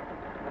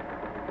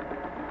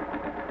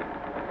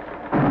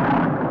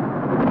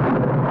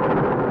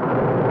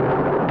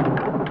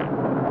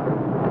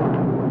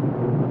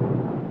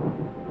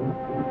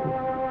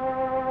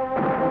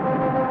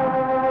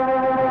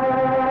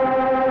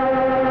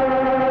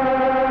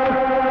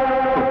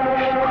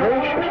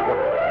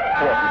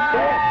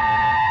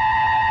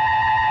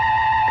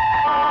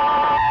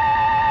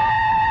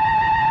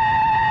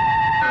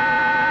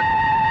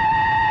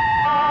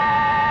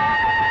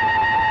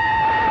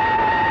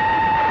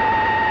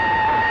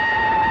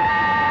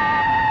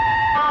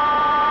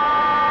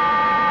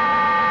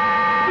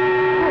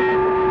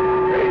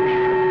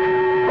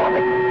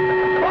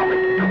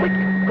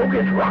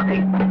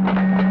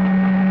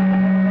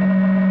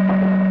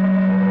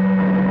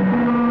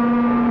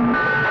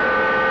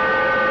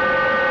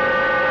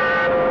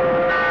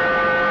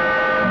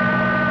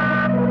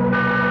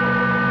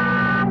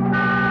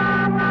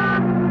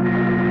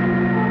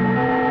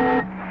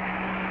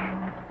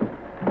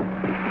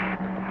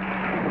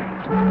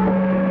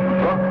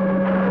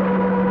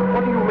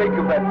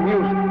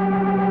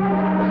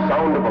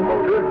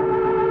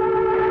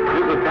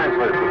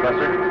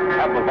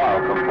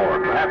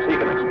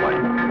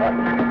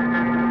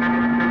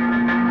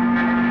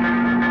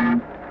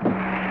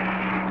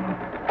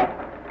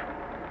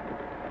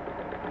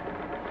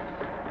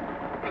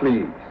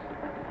 Please.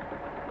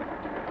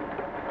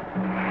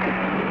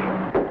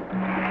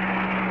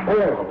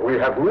 Oh, we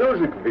have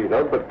music,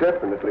 Vina, but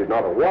definitely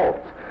not a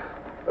waltz.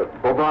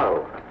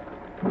 Bavaro,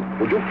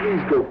 would you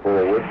please go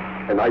forward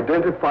and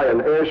identify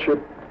an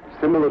airship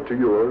similar to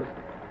yours?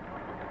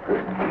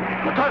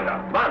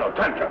 Matanda, mano,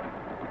 tantra.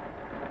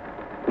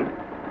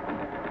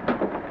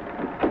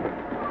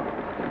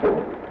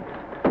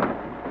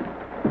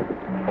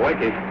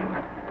 Wakey,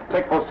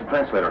 take post to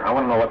translator. I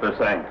want to know what they're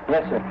saying.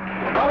 Yes, sir.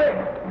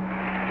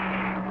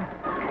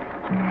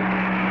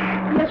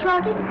 Yes,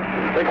 Rocky?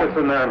 Take this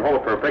in there and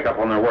hold it for a pickup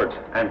on their words.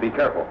 And be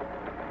careful.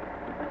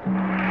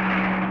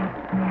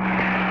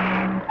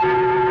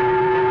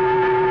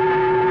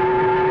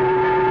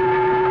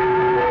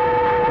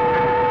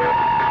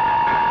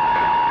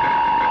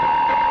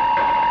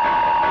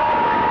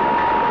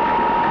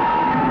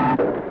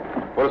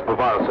 What is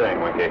Bavaro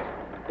saying, Winky?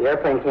 The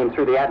airplane came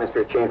through the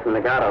atmosphere chain from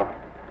Negato.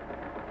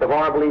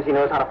 Bavaro believes he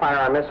knows how to fire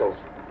our missiles.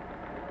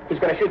 He's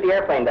going to shoot the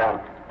airplane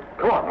down.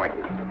 Come on,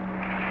 Winky.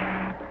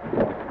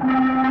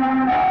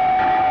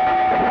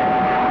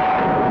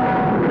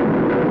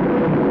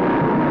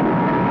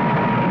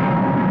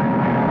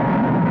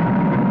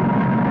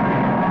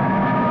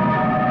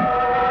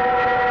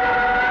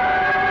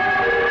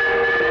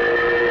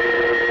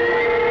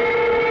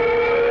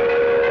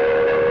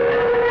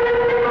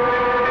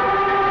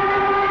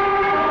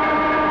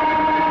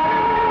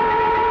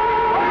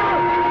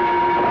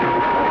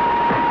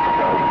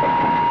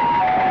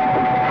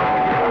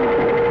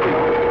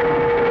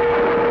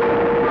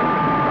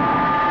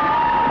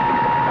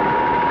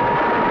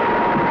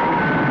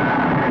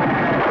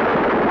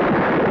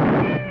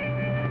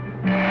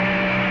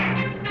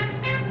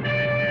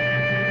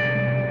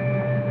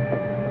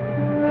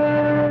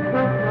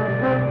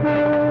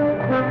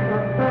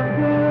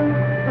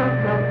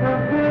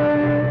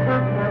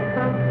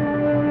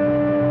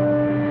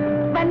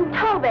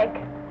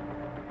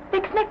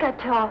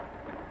 Nagato!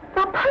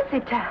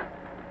 Rapazita!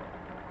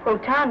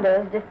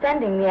 Rotunda is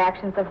defending the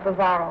actions of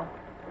Bavaro.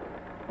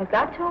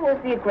 Nagato was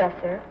the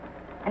aggressor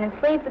and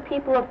enslaved the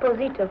people of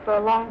Posita for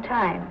a long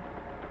time.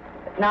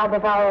 But now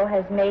Bavaro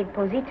has made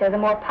Posita the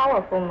more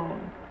powerful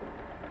moon.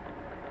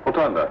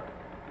 Rotunda,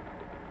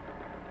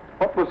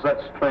 what was that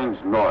strange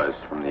noise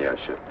from the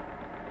airship?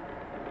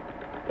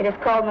 It is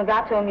called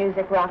Nagato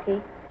music,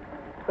 Rocky,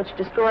 which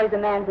destroys a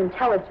man's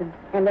intelligence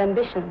and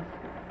ambitions.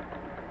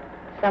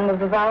 Some of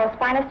Bavaro's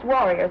finest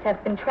warriors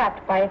have been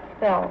trapped by its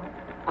spell.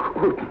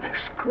 Goodness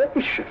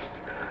gracious.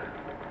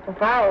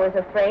 Bavaro is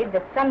afraid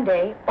that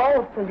someday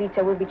all of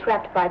Posita will be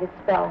trapped by this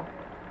spell.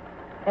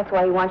 That's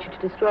why he wants you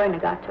to destroy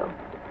Nagato.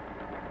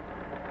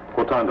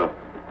 Rotunda,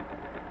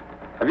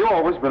 have you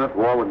always been at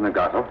war with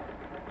Nagato?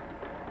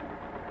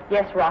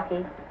 Yes,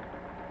 Rocky.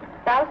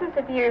 Thousands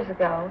of years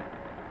ago,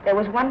 there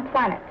was one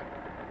planet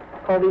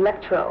called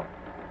Electro.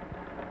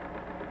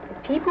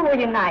 The people were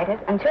united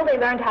until they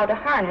learned how to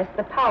harness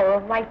the power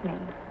of lightning.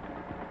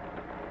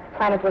 The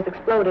planet was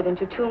exploded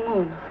into 2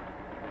 moons.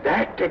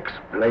 That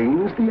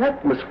explains the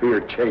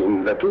atmosphere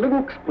chain that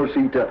links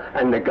Posita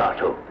and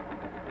Nagato.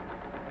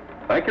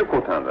 Thank you,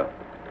 Rotunda.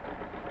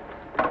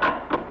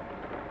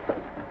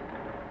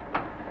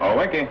 Oh,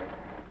 Winky,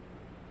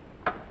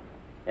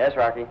 Yes,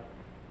 Rocky.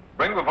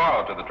 bring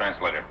Bavaro to the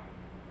translator.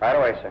 Right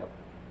away, sir.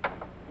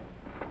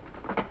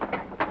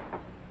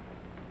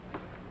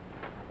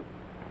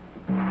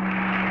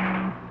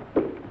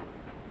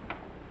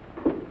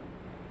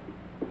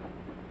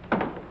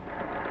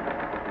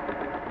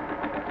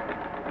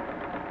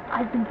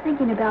 I've been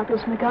thinking about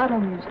this Nagato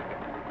music.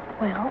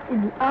 Well,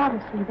 in the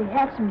Odyssey, they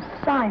had some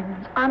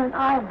sirens on an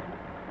island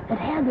that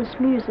had this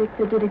music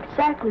that did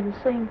exactly the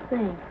same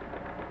thing.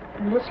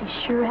 Ulysses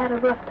sure had a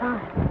rough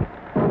time.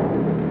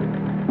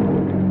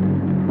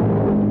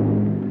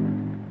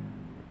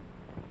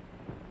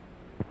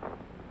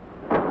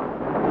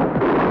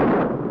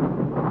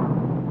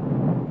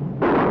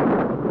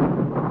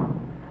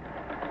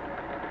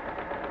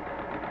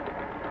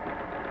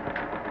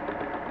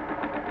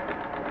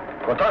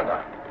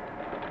 Rotunda.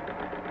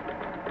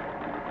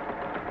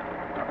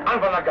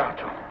 Anva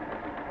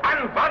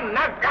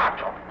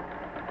Nagato.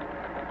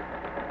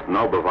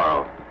 No,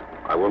 Bavaro.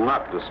 I will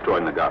not destroy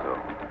Nagato.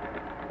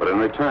 But in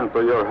return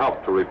for your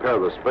help to repair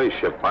the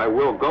spaceship, I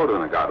will go to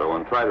Nagato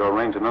and try to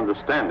arrange an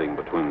understanding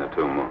between the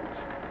 2 moons.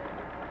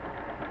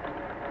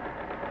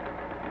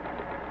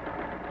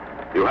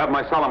 You have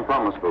my solemn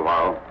promise,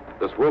 Bavaro.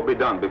 This will be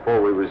done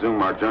before we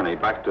resume our journey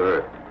back to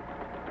Earth.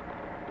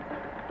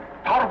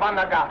 Torva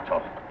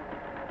Nagato.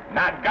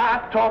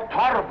 Nagato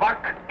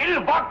Torvak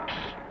Ilvox.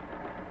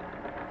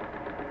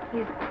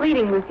 He's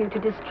pleading with you to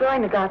destroy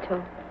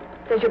Nagato.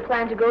 Says your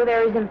plan to go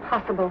there is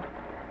impossible.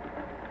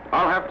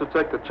 I'll have to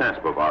take the chance,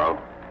 Bavaro.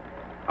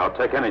 I'll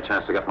take any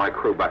chance to get my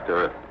crew back to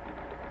Earth.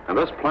 And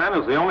this plan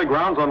is the only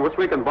grounds on which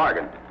we can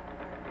bargain.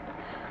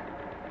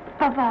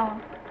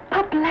 Bavaro,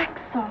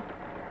 Pablexo.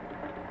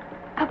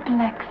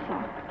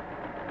 Pablexo.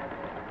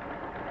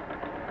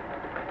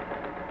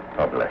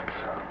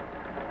 Pablexo.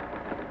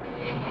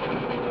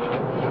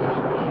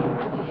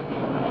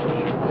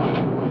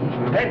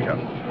 Attention,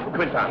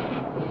 Quintan.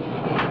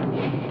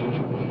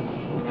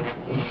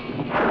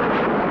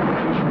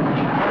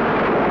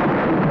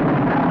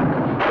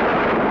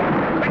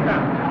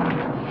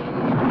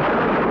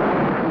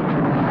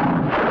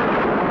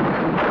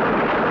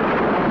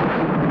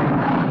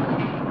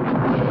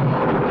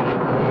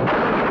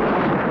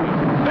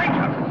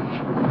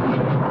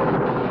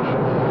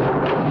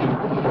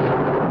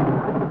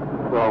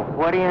 Well,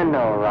 what do you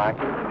know, Rocky?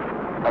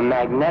 A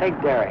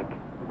magnetic derrick.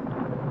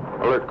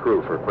 Alert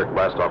crew for a quick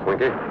blast-off,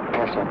 Winky.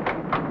 Yes, sir.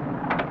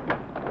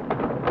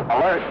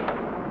 Alert.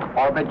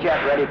 Orbit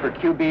jet ready for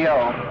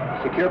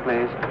QBO. Secure,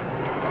 please.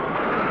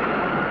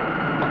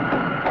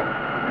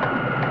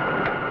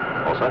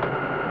 All set?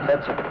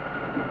 Set, sir.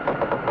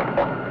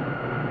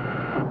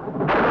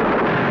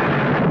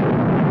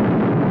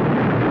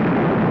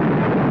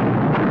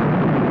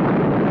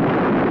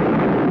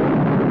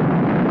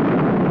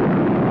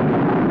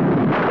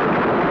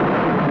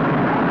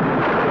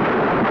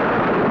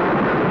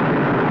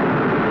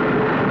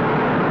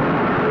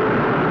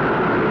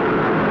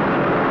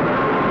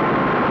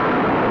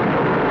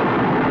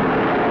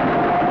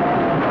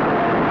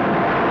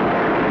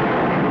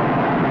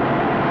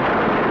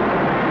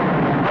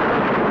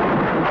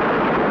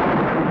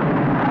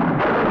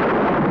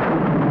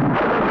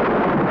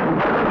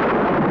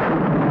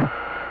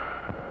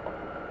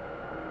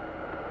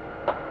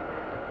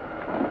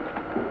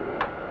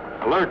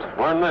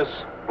 Learn this.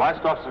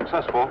 Blast-off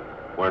successful.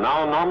 We're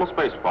now in normal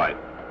space flight.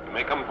 You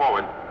may come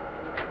forward.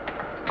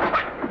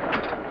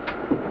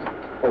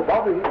 Oh,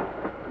 Bobby,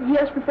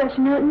 Yes, Professor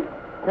Newton?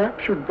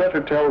 perhaps you'd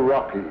better tell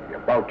Rocky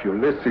about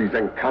Ulysses'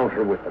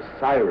 encounter with the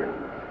sirens.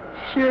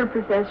 Sure,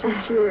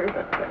 Professor, sure.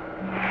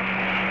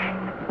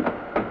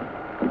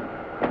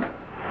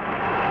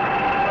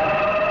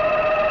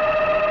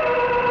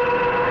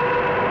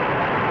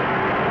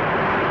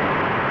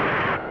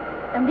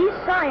 And these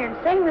sirens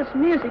sang this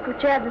music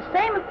which had the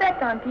same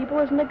effect on people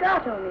as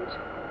Nagato music.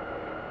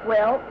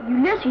 Well,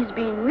 Ulysses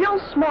being real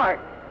smart,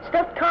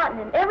 stuffed cotton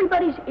in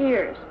everybody's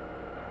ears.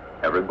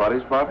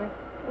 Everybody's, Bobby?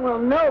 Well,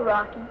 no,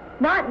 Rocky.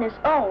 Not in his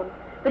own.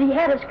 But he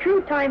had his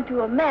crew tied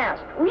to a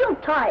mast, real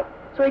tight,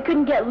 so he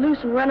couldn't get loose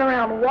and run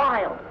around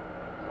wild.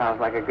 Sounds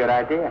like a good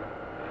idea.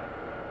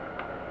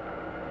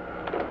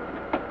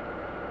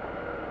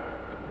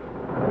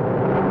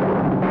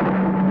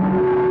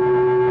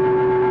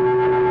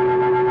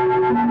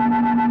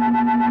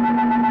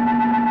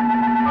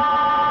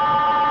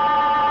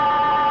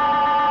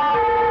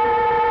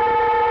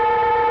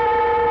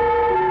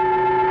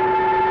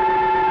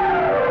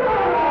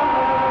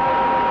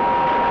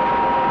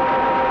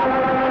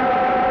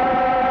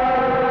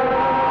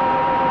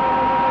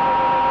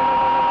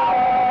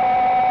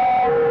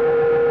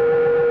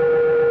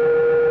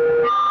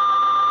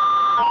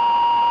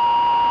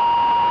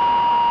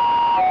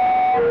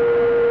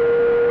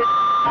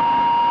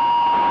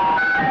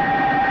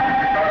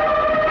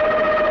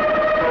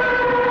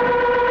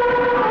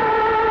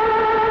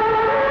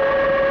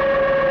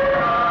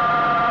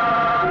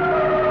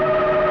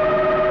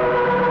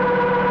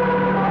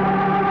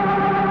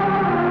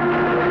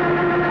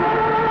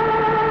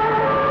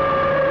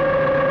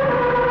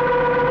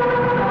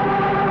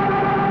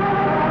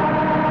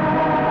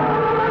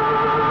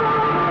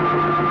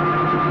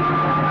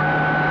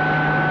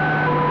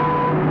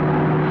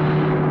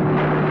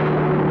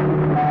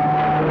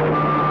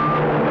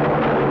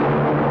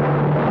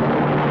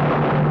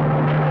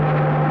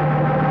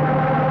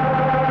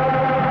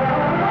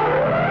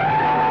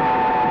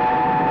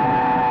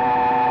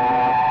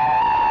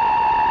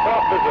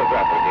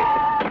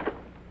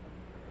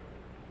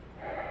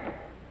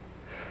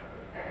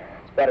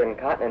 Better than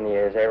cotton in the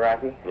ears, eh,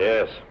 Rocky?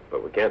 Yes,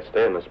 but we can't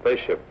stay in the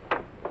spaceship.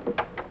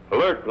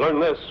 Alert, learn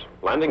this.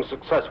 Landing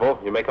successful,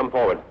 you may come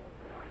forward.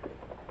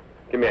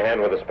 Give me a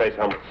hand with the space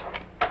helmets.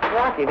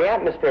 Rocky, the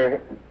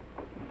atmosphere...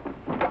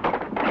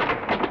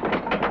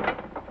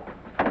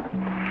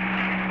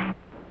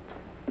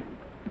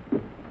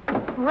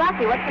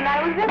 Rocky, what's the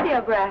matter with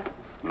Visiograph?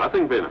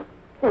 Nothing, Bina.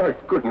 Why,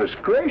 goodness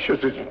gracious,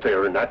 isn't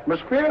there an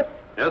atmosphere?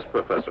 Yes,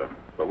 Professor.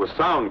 But with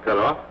sound cut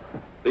off,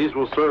 these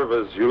will serve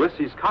as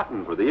Ulysses'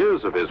 cotton for the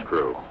ears of his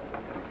crew.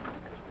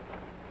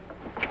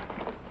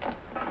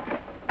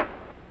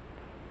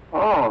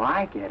 Oh,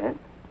 I get it.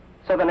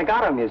 So the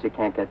Nagato music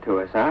can't get to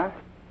us, huh?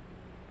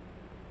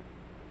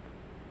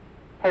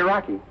 Hey,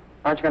 Rocky,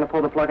 aren't you going to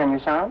pull the plug on your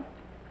sound?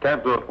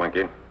 Can't do it,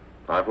 Winky.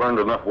 I've learned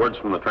enough words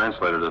from the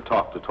translator to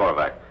talk to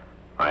Torvak.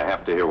 I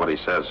have to hear what he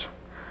says.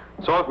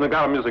 So if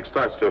Nagato music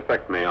starts to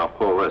affect me, I'll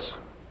pull this.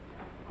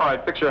 All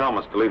right, fix your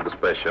helmets to leave the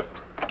spaceship.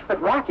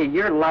 But, Rocky,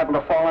 you're liable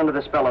to fall under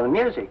the spell of the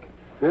music.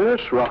 Yes,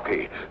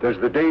 Rocky. There's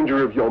the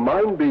danger of your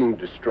mind being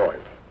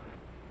destroyed.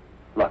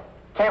 Look,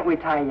 can't we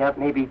tie you up,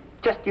 maybe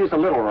just use a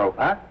little rope,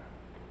 huh?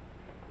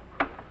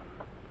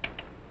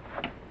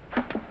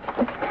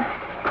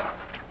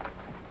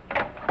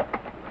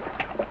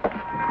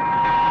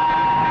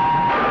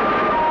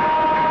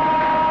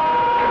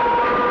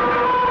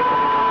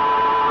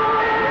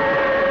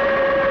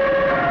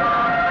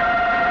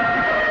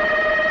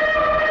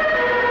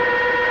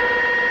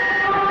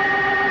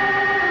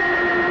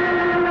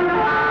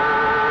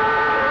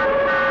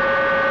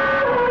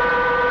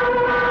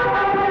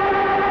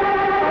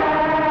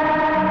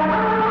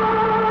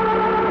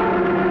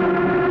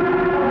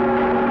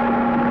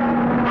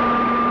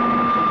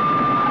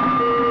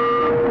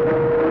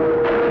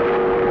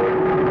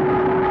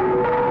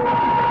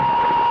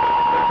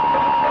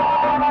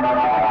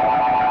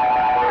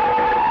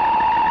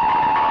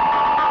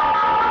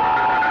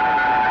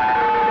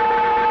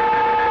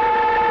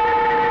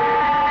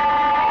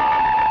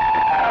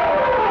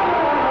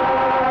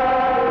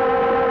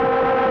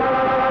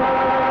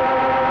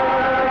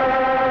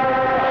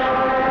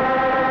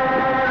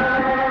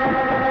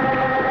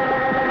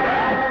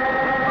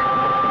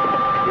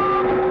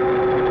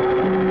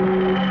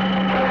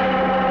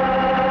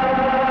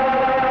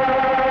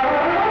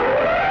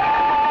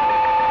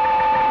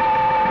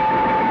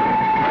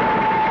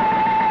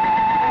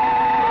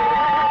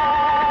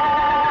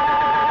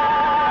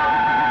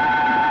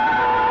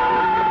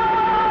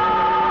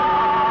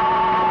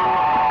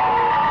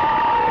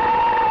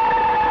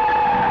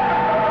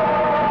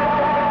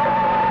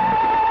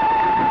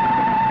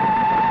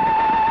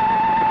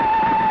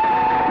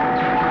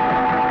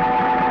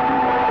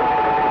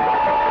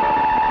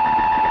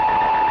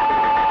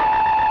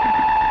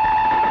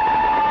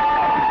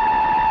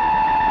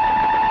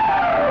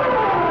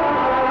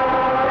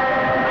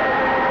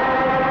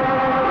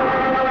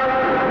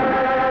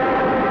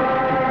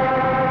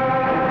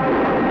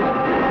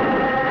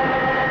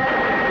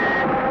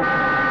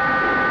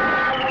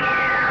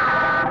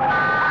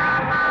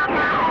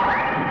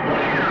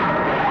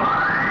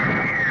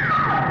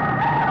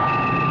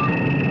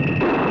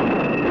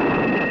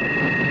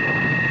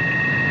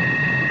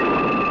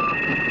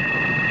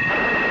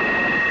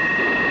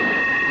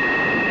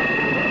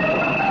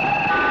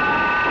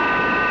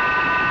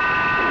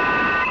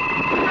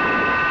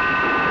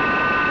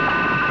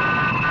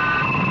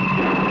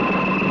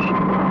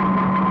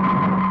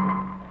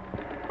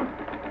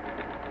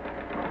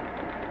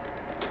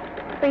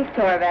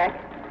 Torvak.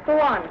 Go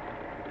on.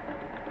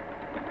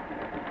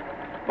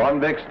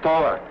 Bondek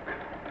Torvak.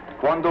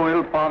 Quando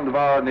il pond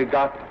va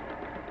negato.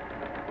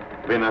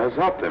 Vina has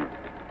helped him.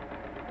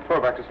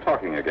 Torvak is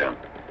talking again.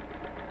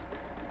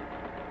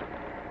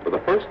 For the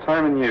first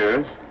time in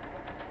years,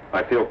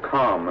 I feel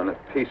calm and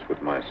at peace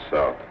with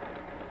myself.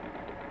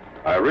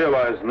 I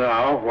realize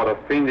now what a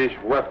fiendish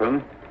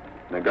weapon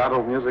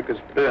Negato music has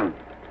been.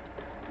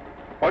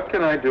 What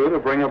can I do to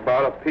bring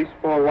about a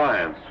peaceful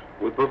alliance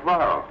with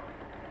Bavaro?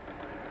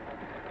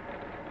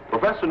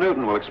 Professor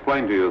Newton will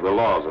explain to you the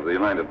laws of the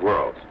United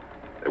Worlds.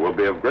 They will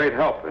be of great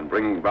help in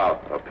bringing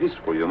about a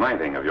peaceful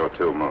uniting of your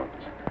two moons.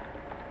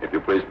 If you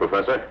please,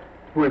 Professor.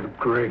 With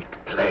great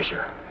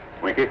pleasure.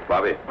 Winky,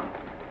 Bobby.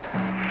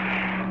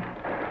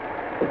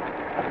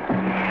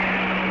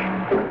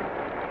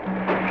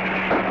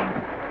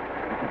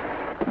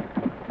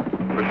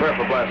 Prepare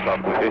for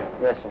blast-off, Winky.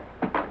 Yes, sir.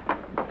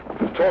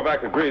 If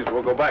Torvak agrees,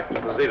 we'll go back to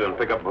the Zeta and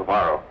pick up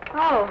Bavaro.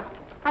 Oh,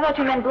 I thought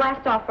you meant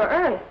blast off for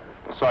Earth.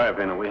 Sorry,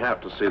 Vina, we have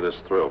to see this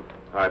through.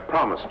 I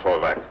promised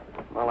Torvak.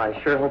 Well, I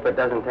sure hope it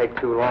doesn't take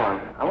too long.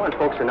 I want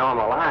folks to know I'm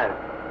alive.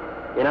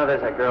 You know,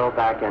 there's a girl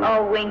back in...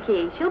 Oh,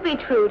 Winky, she'll be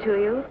true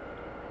to you.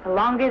 The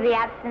longer the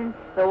absence,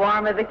 the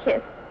warmer the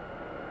kiss.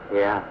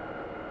 Yeah.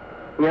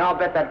 You know, I'll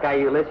bet that guy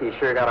Ulysses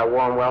sure got a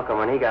warm welcome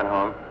when he got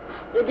home.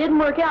 It didn't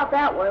work out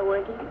that way,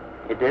 Winky.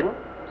 It didn't?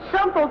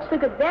 Some folks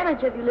took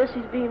advantage of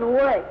Ulysses being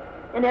away,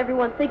 and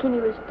everyone thinking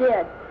he was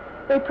dead.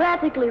 They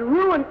practically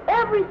ruined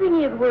everything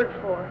he had worked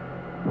for.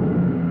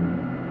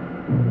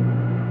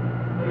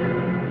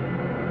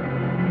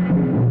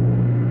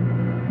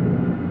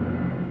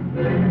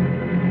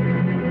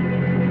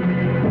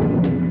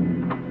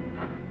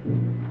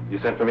 You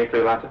sent for me,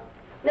 Cleolanta?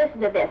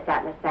 Listen to this,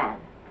 Atlas San.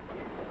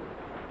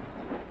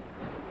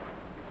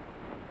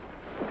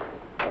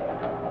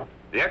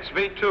 The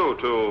XV-2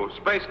 to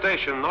Space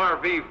Station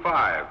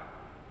RV-5.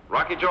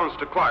 Rocky Jones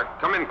to Clark.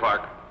 Come in,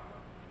 Clark.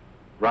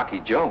 Rocky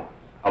Jones?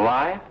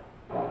 Alive?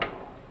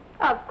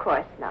 Of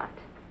course not.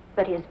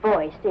 But his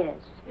voice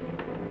is.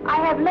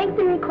 I have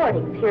lengthy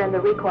recordings here in the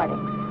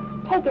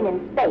recordings, taken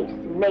in space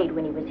and made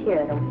when he was here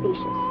in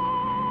Ophiuchus.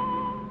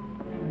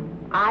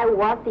 I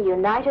want the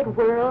United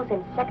Worlds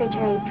and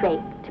Secretary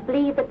Drake to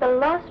believe that the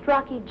lost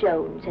Rocky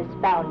Jones has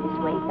found his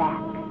way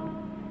back.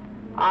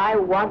 I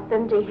want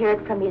them to hear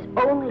it from his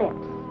own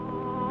lips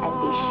and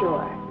be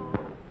sure.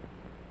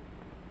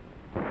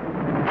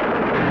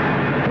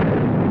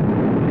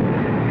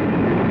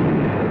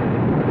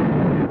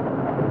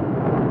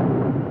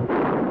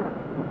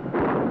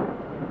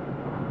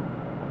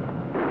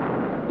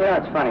 You know,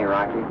 it's funny,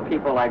 Rocky.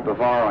 People like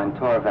Bavaro and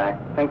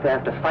Torvak think they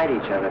have to fight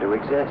each other to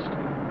exist.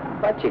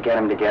 But you get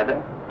them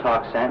together,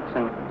 talk sense,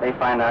 and they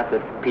find out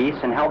that peace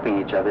and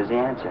helping each other is the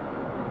answer.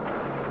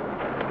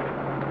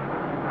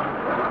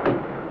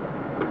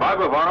 Goodbye,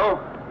 Bavaro.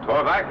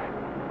 Torvak.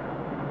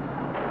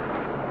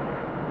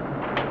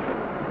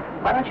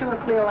 Why don't you and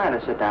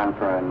Cleolanta sit down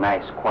for a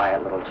nice,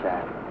 quiet little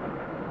chat?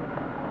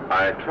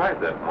 I tried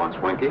that once,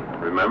 Winky.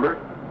 Remember?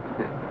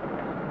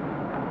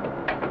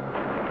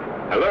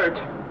 Alert.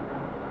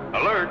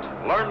 Alert.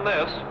 Learn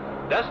this.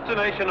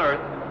 Destination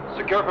Earth.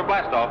 Secure for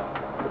blastoff.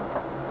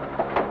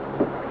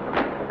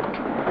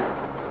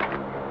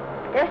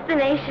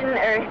 Destination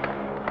Earth.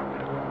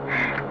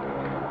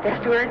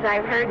 Best words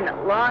I've heard in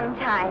a long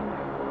time.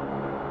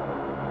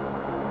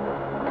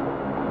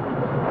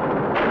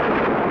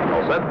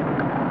 All set?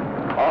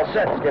 All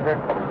set,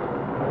 Skipper.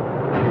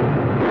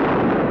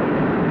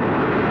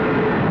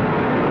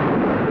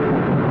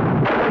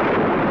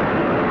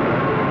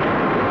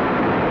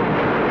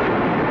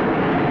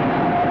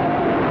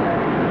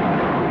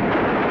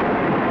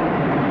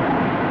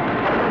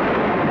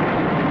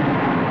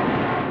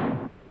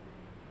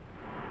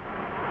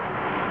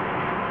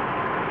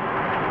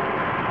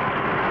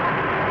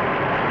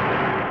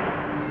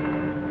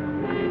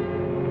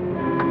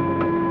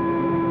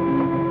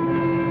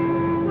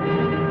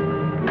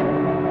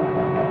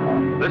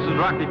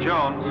 Rocky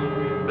Jones.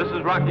 This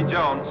is Rocky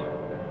Jones.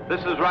 This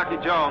is Rocky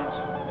Jones.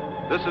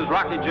 This is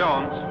Rocky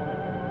Jones.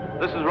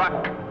 This is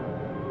Rocky...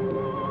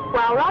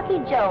 While Rocky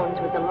Jones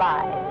was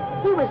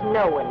alive, he was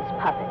no one's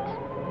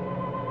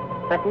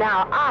puppet. But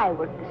now I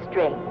work the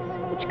strings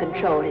which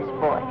control his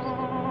voice.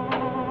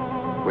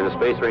 We're in the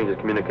Space Rangers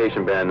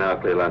communication band now,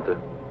 Cleolanta.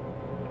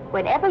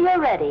 Whenever you're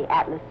ready,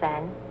 Atlas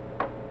San.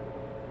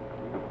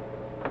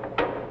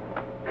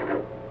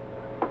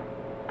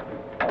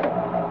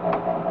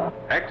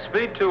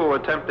 XV-2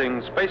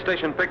 attempting space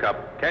station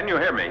pickup. Can you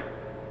hear me?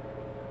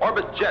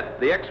 Orbit Jet,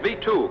 the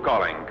XV-2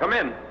 calling. Come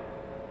in.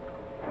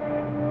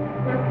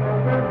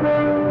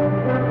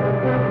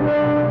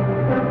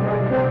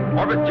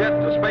 Orbit Jet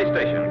to space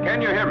station.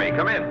 Can you hear me?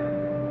 Come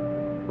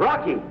in.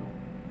 Rocky!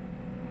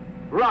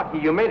 Rocky,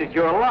 you made it.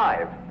 You're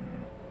alive.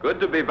 Good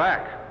to be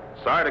back.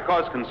 Sorry to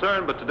cause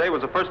concern, but today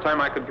was the first time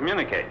I could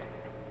communicate.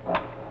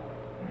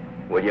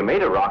 Well, you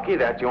made it, Rocky.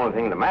 That's the only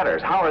thing that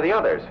matters. How are the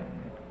others?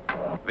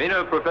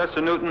 Vina,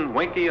 Professor Newton,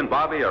 Winky, and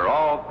Bobby are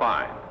all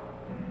fine.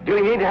 Do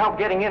you need help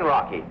getting in,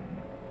 Rocky?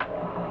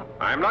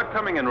 I'm not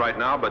coming in right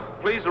now,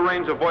 but please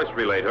arrange a voice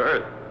relay to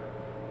Earth.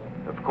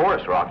 Of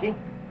course, Rocky.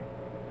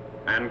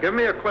 And give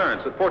me a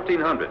clearance at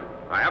 1400.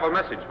 I have a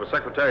message for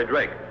Secretary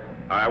Drake.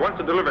 I want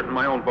to deliver it in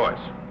my own voice.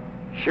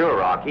 Sure,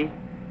 Rocky.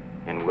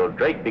 And will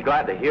Drake be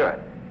glad to hear it?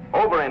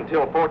 Over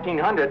until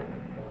 1400.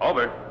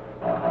 Over.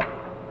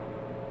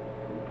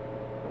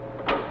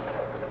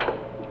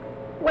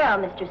 Well,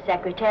 Mr.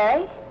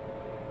 Secretary,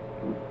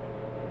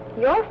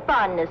 your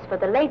fondness for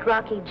the late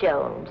Rocky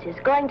Jones is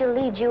going to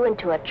lead you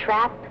into a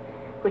trap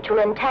which will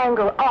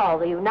entangle all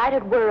the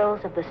united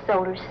worlds of the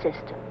solar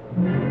system.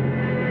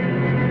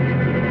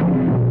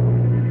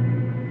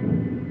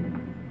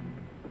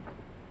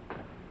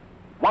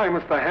 Why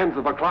must the hands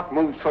of a clock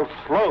move so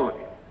slowly?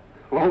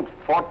 Won't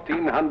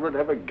 1400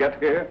 ever get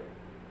here?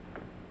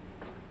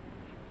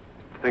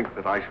 Think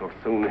that I shall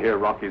soon hear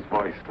Rocky's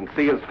voice and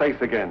see his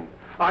face again.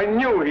 I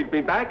knew he'd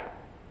be back.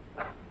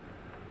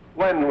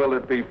 When will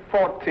it be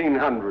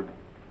 1400?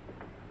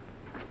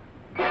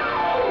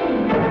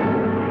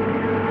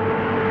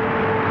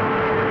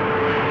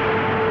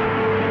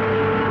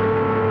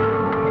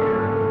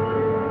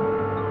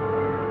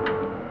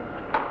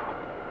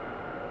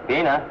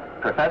 Bina,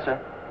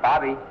 Professor,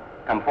 Bobby,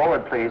 come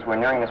forward, please. We're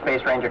nearing the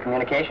Space Ranger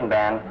communication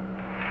band.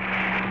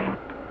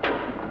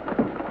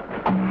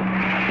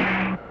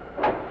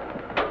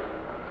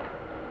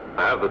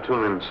 I have the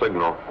tune-in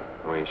signal.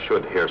 We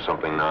should hear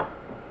something now.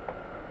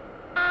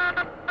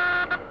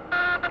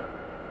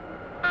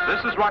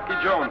 This is Rocky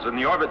Jones in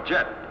the orbit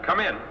jet. Come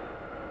in.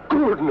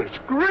 Goodness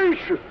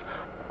gracious!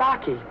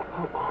 Rocky,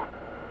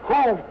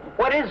 who?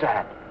 What is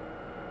that?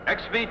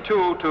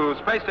 XV2 to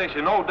Space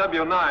Station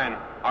OW9.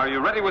 Are you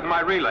ready with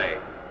my relay?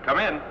 Come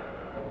in.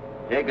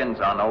 Higgins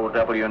on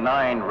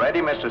OW9.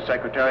 Ready, Mr.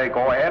 Secretary.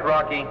 Go ahead,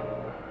 Rocky.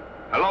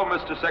 Hello,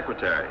 Mr.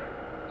 Secretary.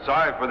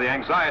 Sorry for the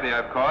anxiety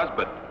I've caused,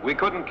 but we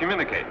couldn't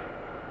communicate.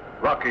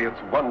 Rocky, it's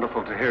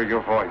wonderful to hear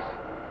your voice.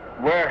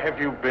 Where have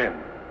you been?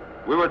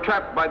 We were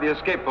trapped by the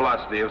escape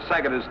velocity of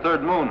Sagada's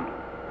third moon.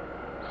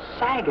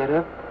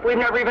 Sagada? We've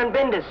never even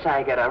been to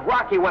Sagada.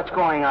 Rocky, what's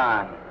going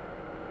on?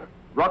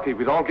 Rocky,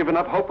 we'd all given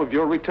up hope of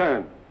your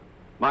return.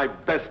 My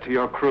best to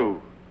your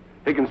crew.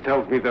 Higgins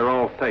tells me they're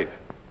all safe.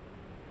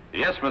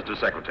 Yes, Mr.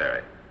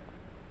 Secretary.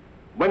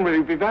 When will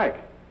you be back?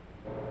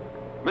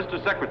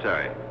 Mr.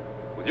 Secretary,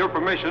 with your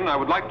permission, I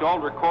would like to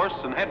alter course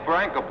and head for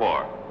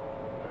Angkor.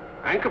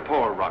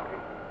 Angkor, Rocky.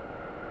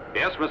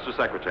 Yes, Mr.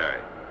 Secretary.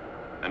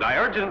 And I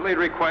urgently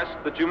request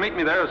that you meet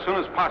me there as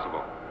soon as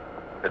possible.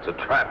 It's a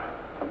trap.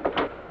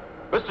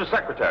 Mr.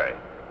 Secretary,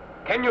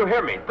 can you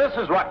hear me? This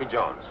is Rocky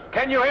Jones.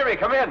 Can you hear me?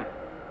 Come in.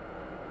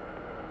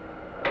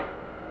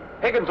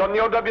 Higgins on the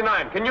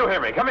OW9. Can you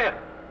hear me? Come in.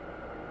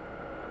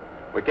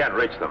 We can't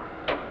reach them.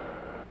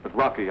 But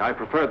Rocky, I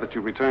prefer that you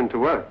return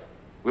to Earth.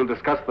 We'll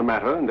discuss the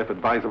matter and, if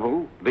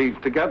advisable,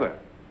 leave together.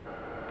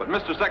 But,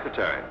 Mr.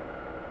 Secretary,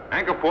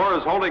 Angkor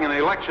is holding an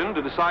election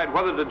to decide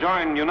whether to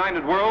join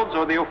United Worlds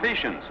or the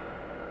Ophicians.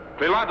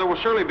 Cleolanta will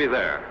surely be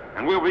there,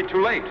 and we'll be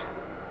too late.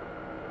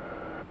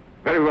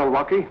 Very well,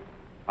 Rocky.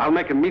 I'll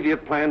make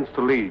immediate plans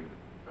to leave.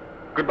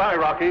 Goodbye,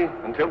 Rocky,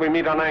 until we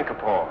meet on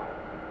Angkor.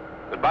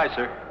 Goodbye,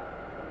 sir.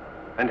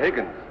 And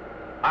Higgins,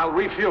 I'll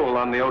refuel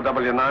on the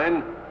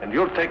OW9, and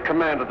you'll take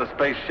command of the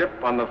spaceship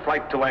on the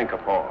flight to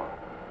Angkor.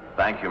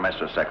 Thank you,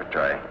 Mr.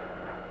 Secretary.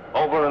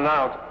 Over and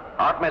out.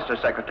 Out,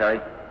 Mr. Secretary.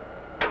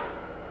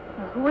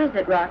 Well, who is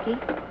it, Rocky?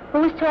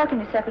 Who is talking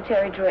to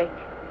Secretary Drake?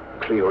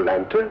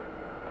 Cleolanta?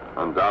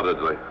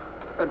 Undoubtedly.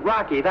 But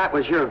Rocky, that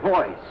was your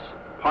voice.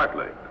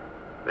 Partly.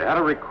 They had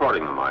a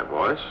recording of my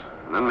voice,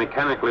 and then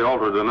mechanically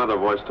altered another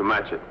voice to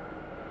match it.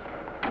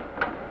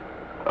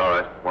 All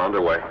right, we're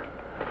underway.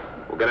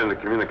 We'll get into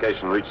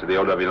communication and reach the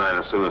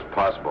OW9 as soon as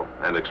possible,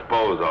 and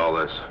expose all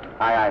this.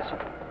 Aye, aye, sir.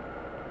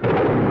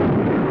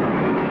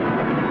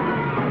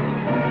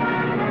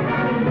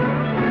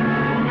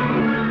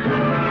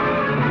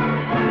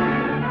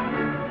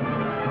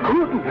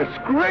 Goodness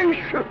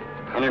gracious!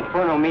 An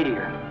inferno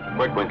meteor.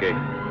 Quick, Winky.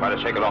 Try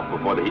to shake it off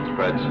before the heat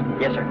spreads.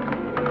 Yes, sir.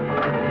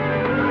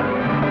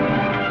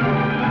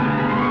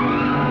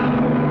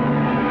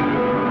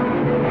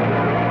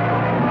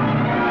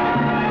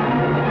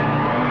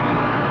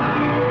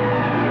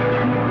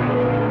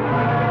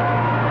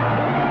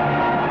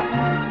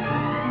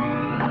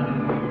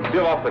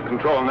 Seal off the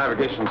control and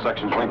navigation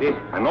sections, Winky,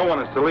 and no one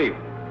is to leave.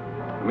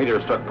 The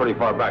meteor struck pretty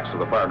far back, so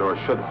the fire doors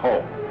should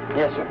hold.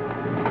 Yes, sir.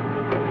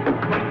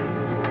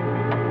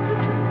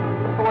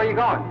 So where are you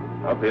going?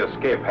 Out the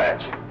escape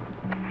hatch.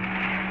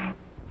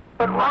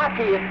 But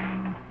Rocky,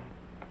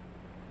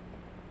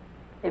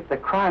 if the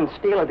Kron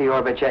steel of the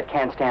orbit jet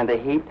can't stand the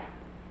heat,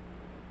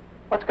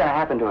 what's going to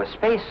happen to a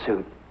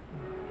spacesuit?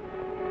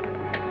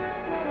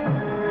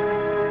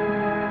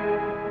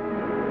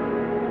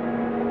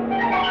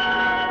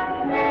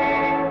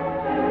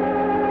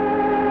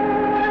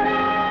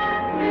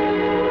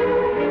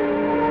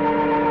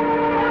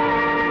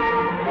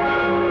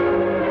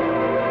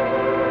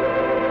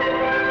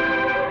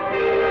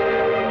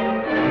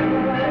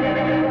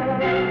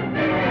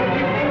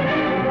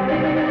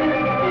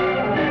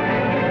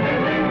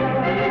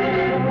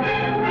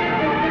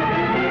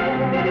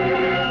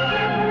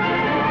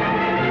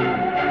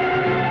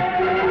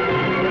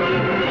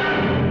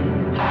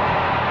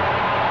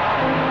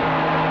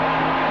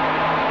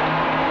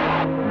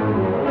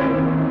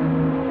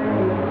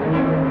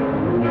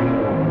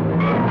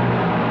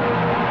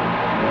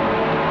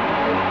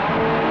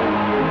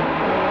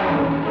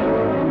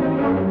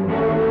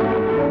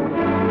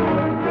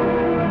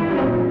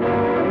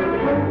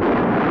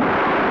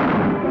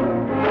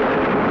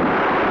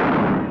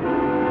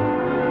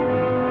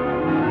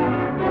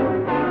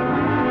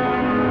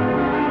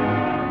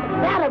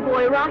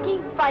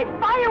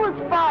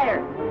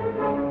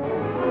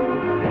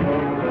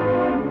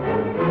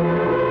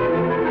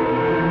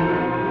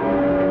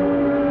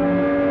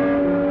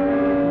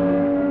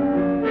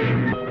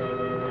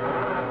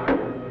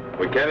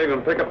 Can't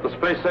even pick up the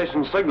space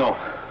station signal.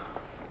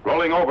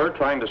 Rolling over,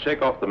 trying to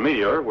shake off the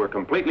meteor, we're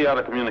completely out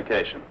of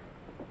communication.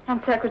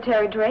 And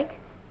Secretary Drake?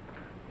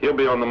 He'll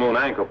be on the moon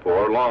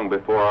Anchorpore long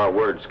before our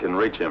words can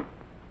reach him.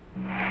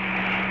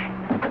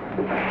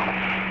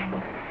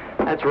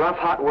 That's rough,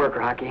 hot work,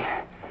 Rocky.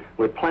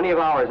 With plenty of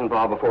hours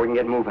involved before we can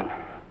get moving.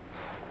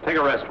 Take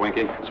a rest,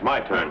 Winky. It's my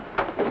turn.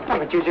 Oh,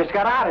 but you just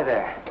got out of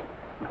there.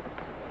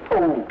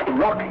 Oh,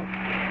 Rocky,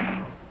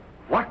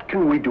 what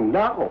can we do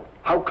now?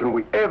 How can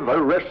we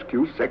ever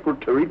rescue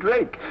Secretary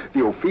Drake?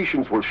 The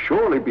Ophidians will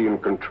surely be in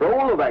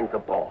control of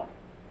Anchorpore.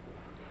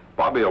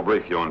 Bobby will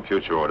brief you on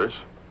future orders.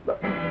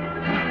 Bobby?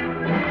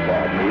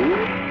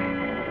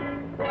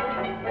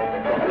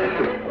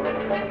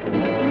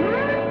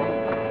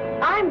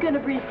 I'm going to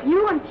brief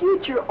you on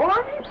future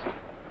orders.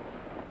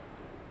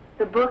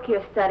 The book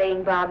you're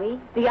studying, Bobby.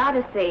 The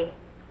Odyssey.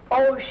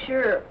 Oh,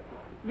 sure.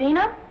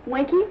 Vina,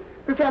 Winky,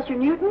 Professor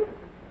Newton,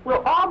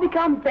 we'll all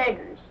become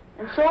beggars,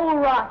 and so will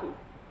Rocky.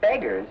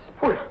 Beggars?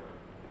 Well,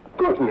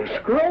 goodness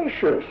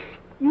gracious.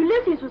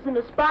 Ulysses was in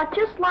a spot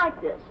just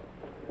like this.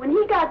 When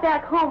he got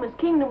back home, his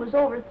kingdom was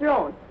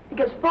overthrown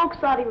because folks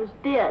thought he was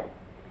dead.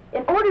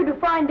 In order to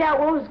find out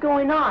what was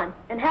going on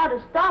and how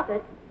to stop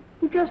it,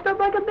 he dressed up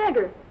like a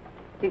beggar.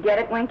 Do you get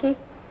it, Winky?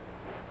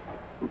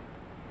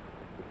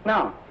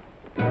 No.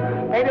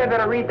 Maybe I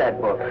better read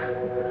that book.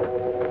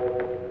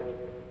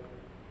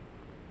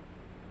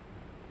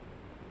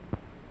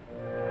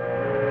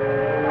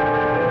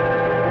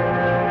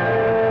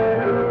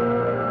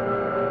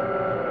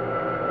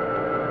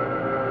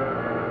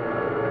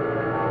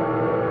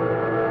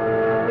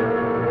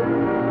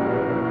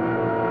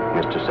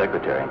 Mr.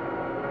 Secretary,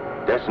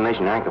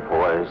 destination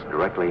Anchorpore is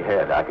directly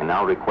ahead. I can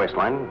now request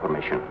landing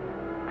permission.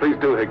 Please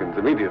do, Higgins,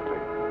 immediately.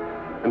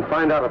 And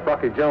find out if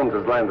Rocky Jones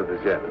has landed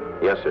as yet.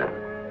 Yes, sir.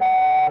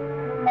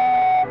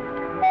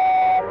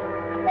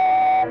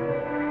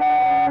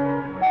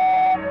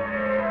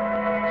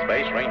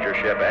 Space Ranger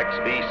ship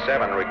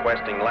XV-7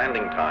 requesting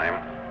landing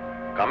time.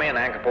 Come in,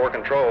 Anchorpore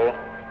Control.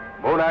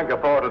 Moon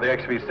Anchorpore to the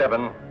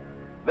XV-7.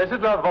 This is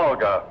La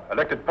Volga,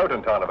 elected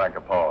potentate of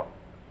Anchorpore.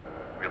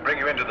 We'll bring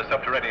you into the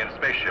subterranean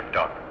spaceship,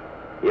 Doc.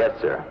 Yes,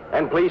 sir.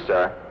 And please,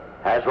 sir,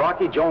 has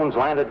Rocky Jones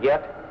landed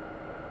yet?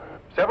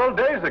 Several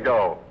days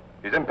ago.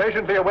 He's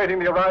impatiently awaiting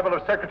the arrival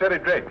of Secretary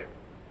Drake.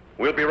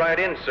 We'll be right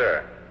in,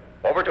 sir.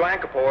 Over to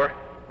Anchorpore.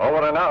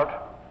 Over and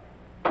out.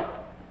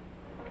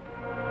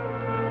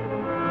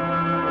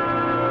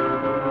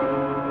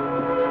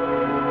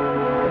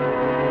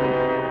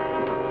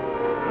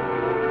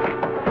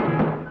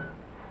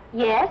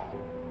 Yes,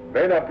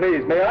 Vena,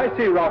 please, may I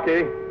see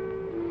Rocky?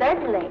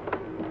 certainly.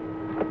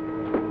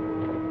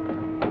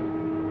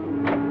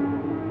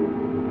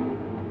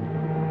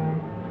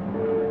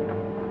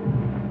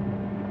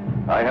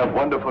 I have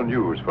wonderful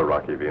news for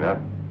Rocky,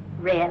 Vina.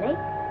 Really?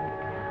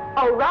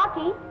 Oh,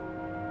 Rocky,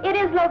 it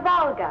is La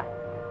Volga.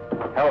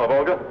 Hello,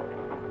 Volga.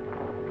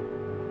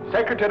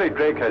 Secretary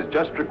Drake has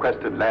just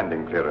requested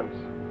landing clearance.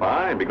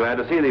 Fine. Be glad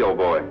to see the old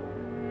boy.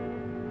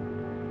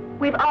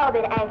 We've all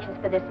been anxious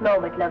for this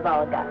moment, La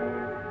Volga.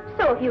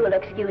 So if you will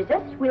excuse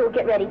us, we will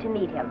get ready to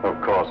meet him.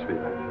 Of course,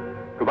 Vina.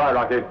 Goodbye,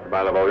 Rocky.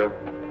 Goodbye, La Volga.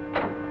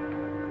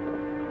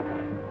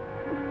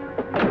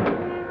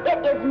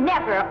 It is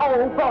never,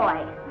 oh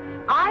boy.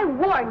 I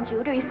warned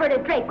you to refer to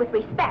Drake with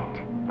respect.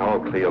 Oh,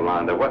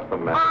 Cleolanda, what's the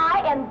matter?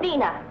 I am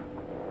Vina.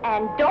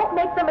 And don't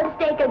make the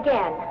mistake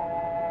again,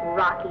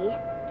 Rocky.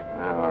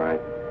 All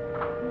right.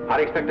 How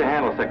do you expect to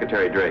handle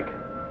Secretary Drake?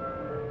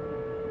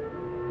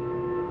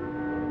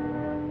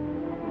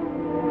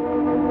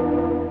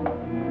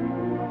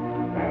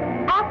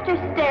 After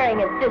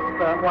staring at this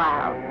for a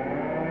while,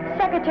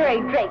 Secretary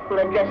Drake will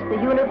address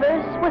the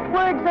universe with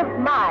words of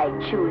my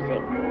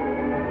choosing.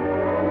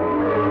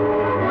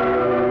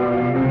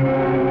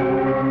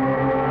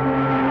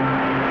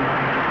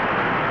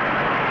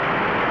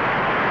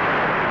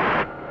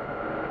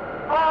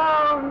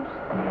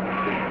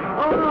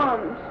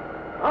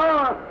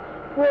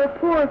 For a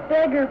poor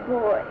beggar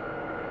boy.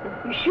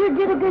 You sure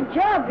did a good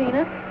job,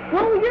 Vina.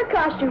 When will your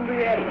costume be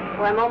ready?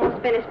 Well, I'm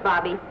almost finished,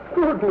 Bobby.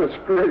 Goodness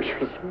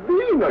gracious,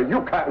 Vina,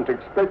 you can't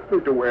expect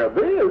me to wear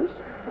this.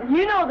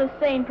 You know the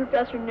saying,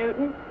 Professor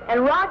Newton,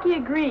 and Rocky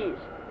agrees.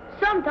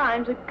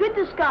 Sometimes a good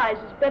disguise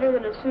is better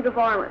than a suit of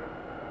armor.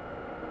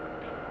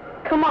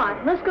 Come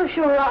on, let's go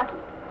show Rocky.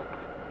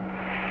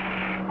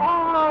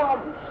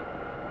 Arms!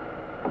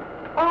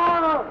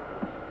 Arms!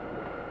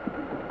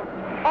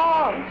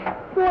 Arms!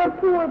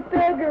 Poor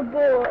beggar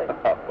boy.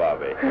 Oh,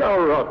 Bobby. Now,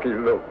 Rocky,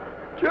 look.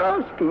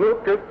 Just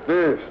look at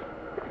this.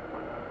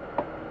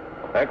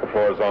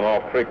 Anchorpore is on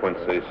all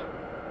frequencies.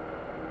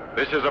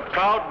 This is a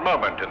proud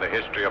moment in the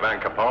history of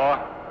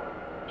Anchorpore.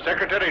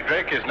 Secretary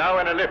Drake is now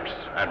in ellipse,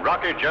 and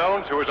Rocky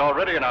Jones, who is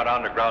already in our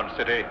underground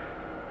city,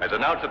 has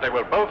announced that they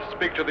will both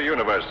speak to the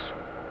universe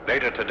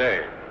later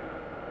today.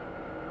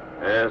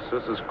 Yes,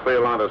 this is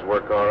Cleolanda's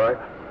work, all right.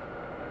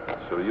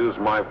 She'll use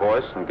my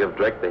voice and give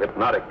Drake the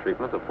hypnotic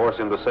treatment to force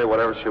him to say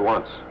whatever she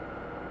wants.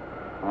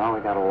 Well, we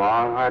got a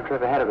long, hard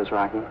trip ahead of us,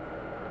 Rocky.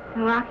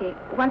 Rocky,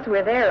 once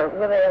we're there,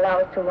 will they allow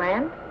us to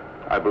land?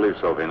 I believe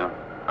so, Vina.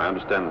 I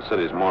understand the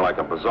city's more like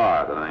a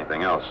bazaar than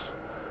anything else.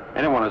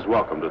 Anyone is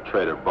welcome to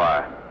trade or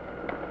buy.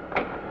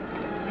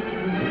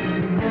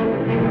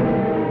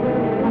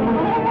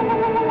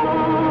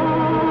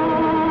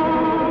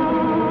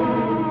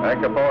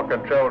 Anchor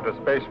control to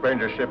Space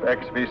Ranger ship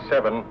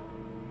XV-7.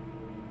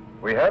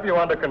 We have you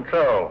under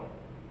control.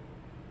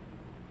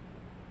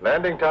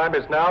 Landing time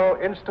is now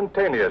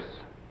instantaneous.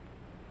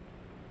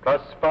 +5,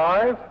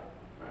 +4,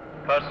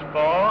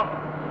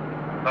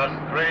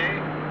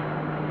 +3,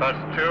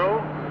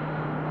 +2.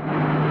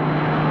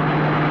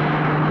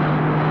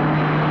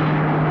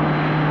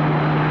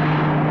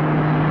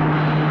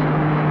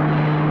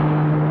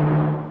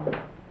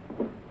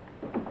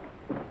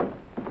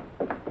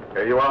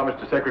 Here you are,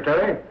 Mr.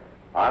 Secretary.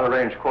 I'll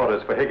arrange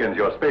quarters for Higgins,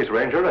 your Space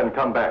Ranger, and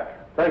come back.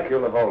 Thank you,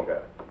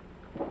 Lavolga.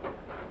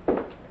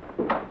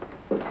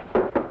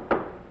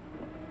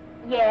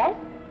 Yes?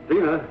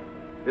 Vina,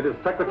 it is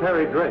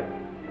Secretary Drake.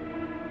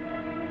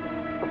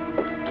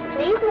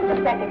 Please,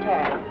 Mr.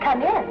 Secretary,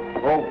 come in.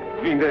 Oh,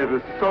 Vina, it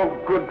is so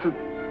good to...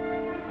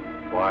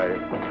 Why,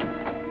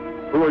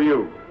 who are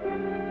you?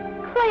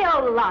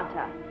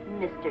 Cleolanta,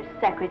 Mr.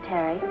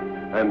 Secretary.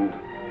 And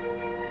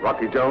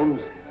Rocky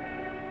Jones?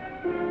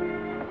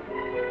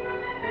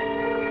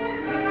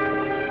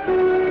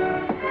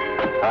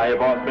 Hiya,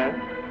 boss man.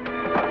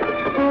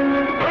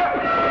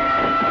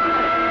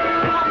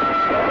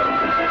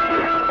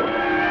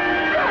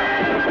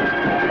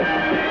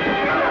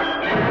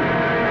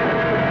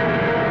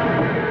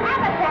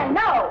 Hamilton,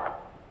 no!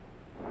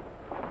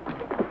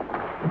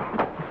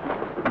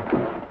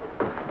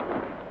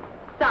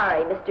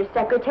 Sorry, Mr.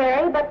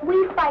 Secretary, but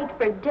we fight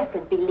for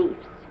different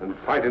beliefs. And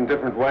fight in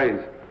different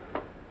ways.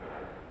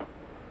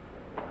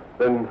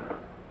 Then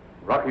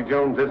Rocky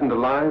Jones isn't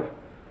alive?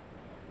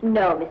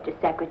 No, Mr.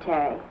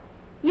 Secretary.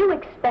 You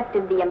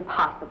expected the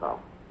impossible.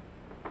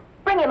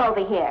 Bring him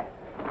over here.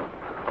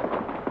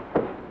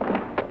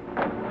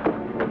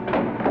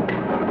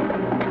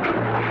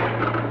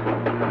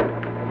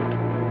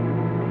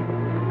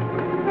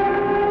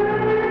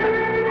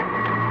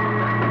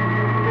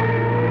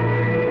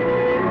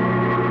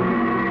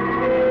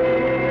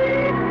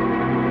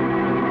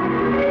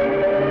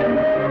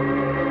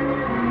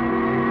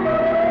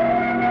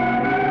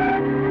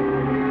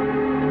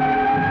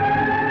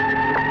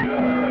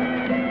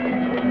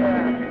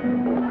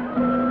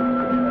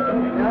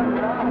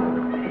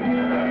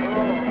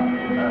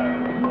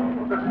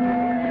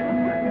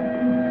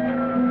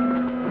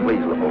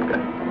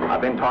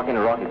 Talking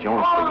to Rocky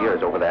Jones for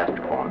years over the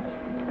astrophone,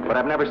 but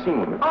I've never seen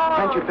him.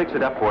 Can't you fix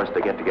it up for us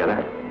to get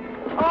together?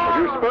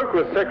 You spoke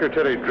with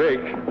Secretary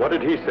Drake. What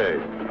did he say?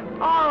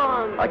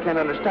 I can't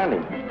understand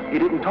him. He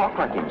didn't talk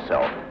like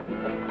himself.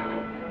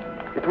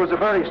 It was a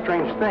very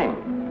strange thing.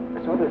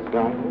 I saw this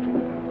guy.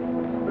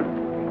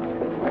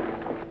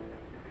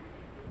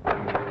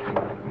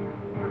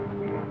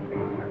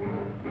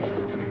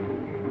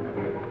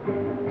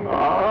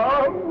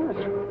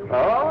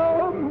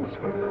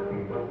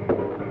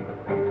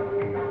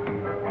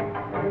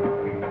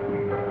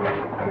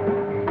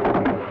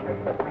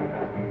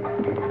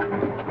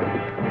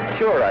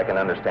 Sure, I can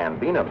understand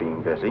Vina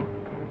being busy.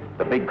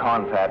 The big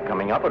confab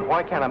coming up, but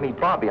why can't I meet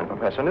Bobby and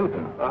Professor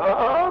Newton?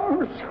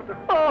 Arms!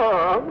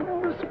 Bobby,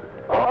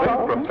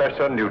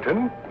 Professor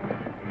Newton?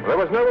 There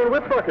was no one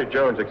with Rocky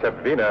Jones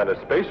except Vina and a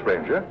Space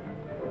Ranger.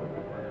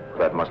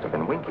 That must have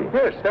been Winky.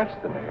 Yes, that's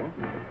the name.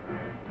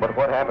 But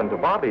what happened to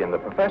Bobby and the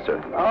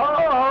Professor?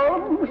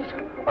 Arms!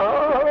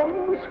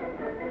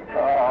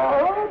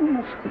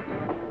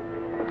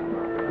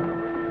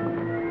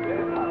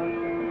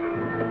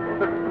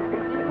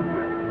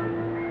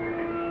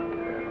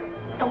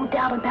 No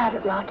doubt about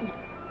it, Rocky.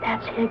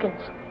 That's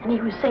Higgins. And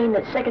he was saying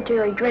that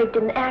Secretary Drake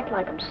didn't act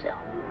like himself.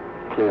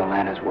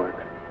 Cleolanta's work.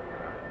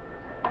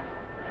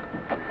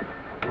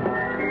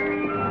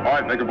 All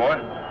right, bigger boy.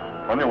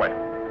 On your way.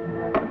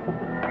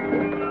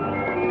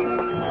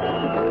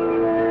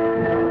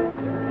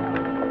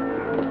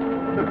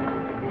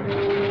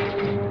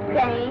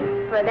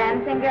 Pennies for a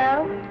dancing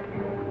girl?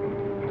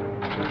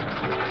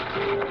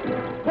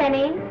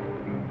 Pennies?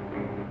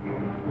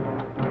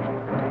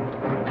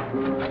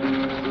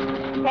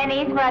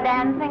 Pennies for a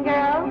dancing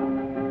girl?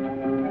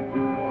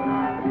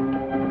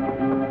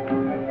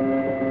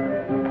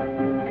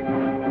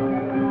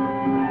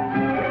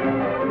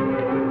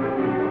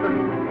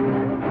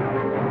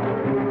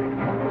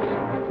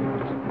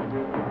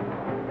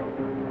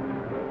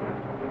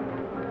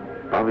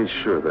 I'll be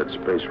sure that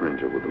Space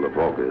Ranger with the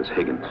Lavolga is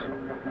Higgins.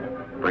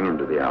 Bring him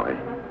to the alley.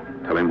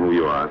 Tell him who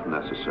you are if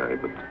necessary,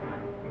 but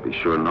be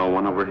sure no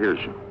one overhears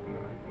you.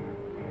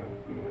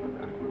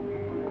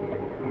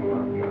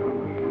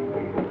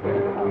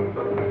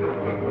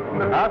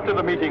 After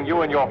the meeting,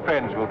 you and your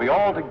friends will be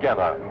all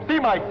together. See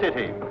my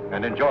city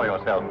and enjoy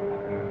yourself.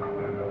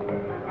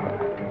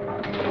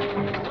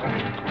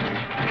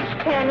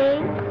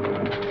 Pennies?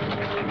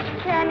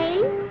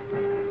 Pennies?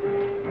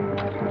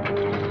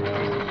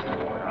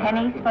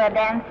 Pennies for a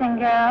dancing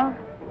girl?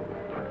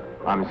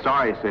 I'm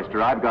sorry,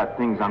 sister. I've got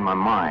things on my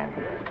mind.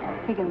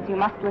 Higgins, you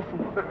must listen.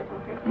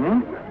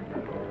 Hmm?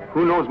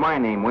 Who knows my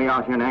name way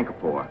out here in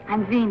Ankapore?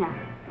 I'm Vina.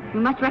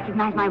 You must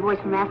recognize my voice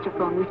from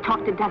Astrophone. We've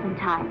talked a dozen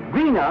times.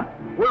 Vina?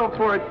 Well,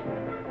 for it...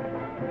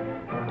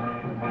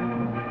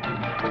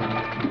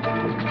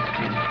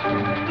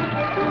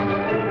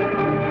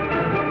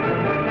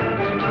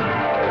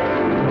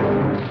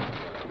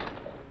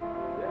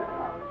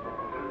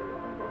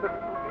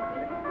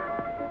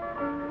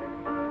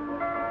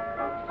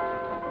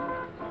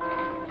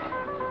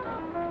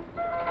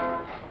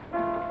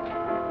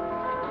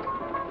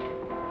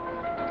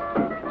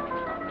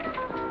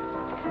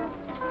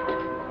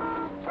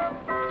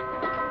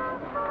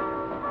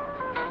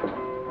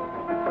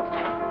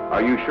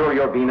 Are you sure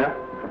you're Vina?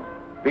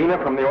 Vina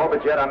from the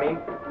orbit jet, I mean?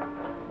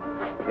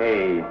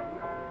 Hey,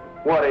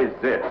 what is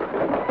this?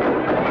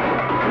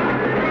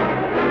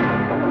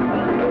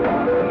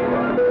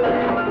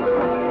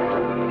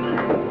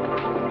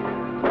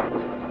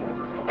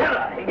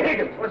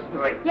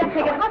 Yes,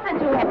 Higgins, what's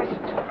into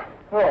it?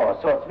 Oh,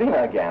 so it's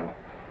Vina again.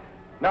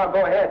 Now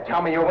go ahead,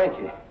 tell me you're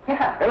Winky.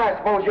 Yeah. And I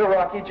suppose you're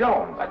Rocky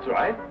Jones. That's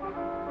right.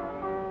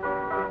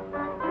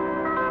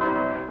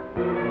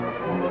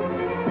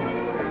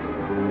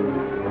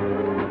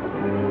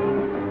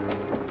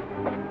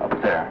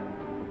 Up there.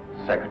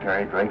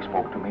 Secretary Drake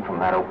spoke to me from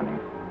that opening.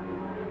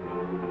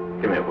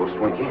 Give me a boost,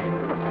 Winky.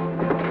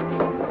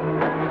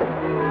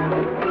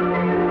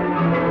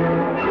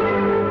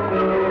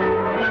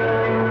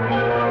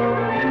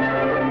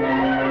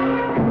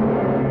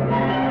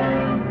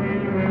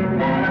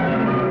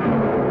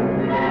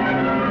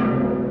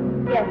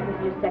 Yes,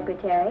 Mr.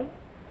 Secretary.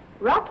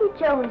 Rocky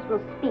Jones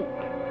will speak,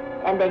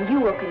 and then you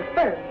will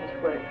confirm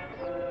his words.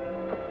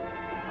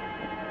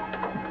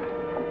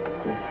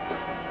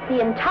 The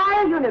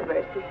entire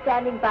universe is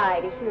standing by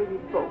to hear you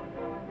both.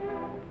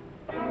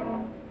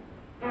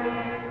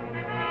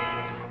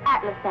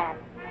 Atlasan,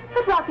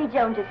 put Rocky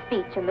Jones's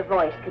speech in the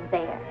voice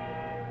conveyor.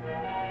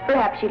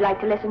 Perhaps you'd like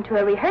to listen to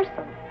a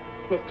rehearsal,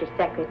 Mr.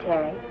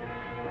 Secretary.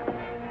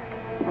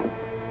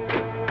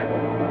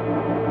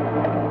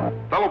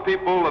 Fellow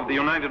people of the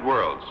United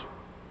Worlds,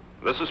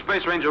 this is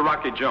Space Ranger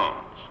Rocky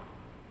Jones.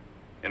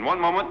 In one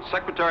moment,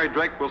 Secretary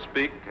Drake will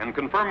speak and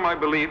confirm my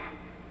belief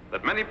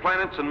that many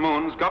planets and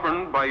moons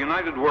governed by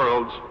United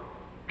Worlds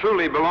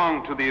truly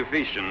belong to the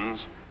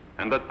Ephesians,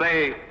 and that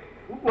they...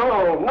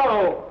 No,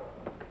 no!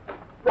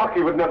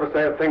 Rocky would never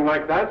say a thing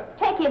like that.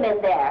 Take him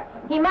in there.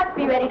 He must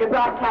be ready to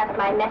broadcast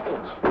my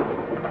message.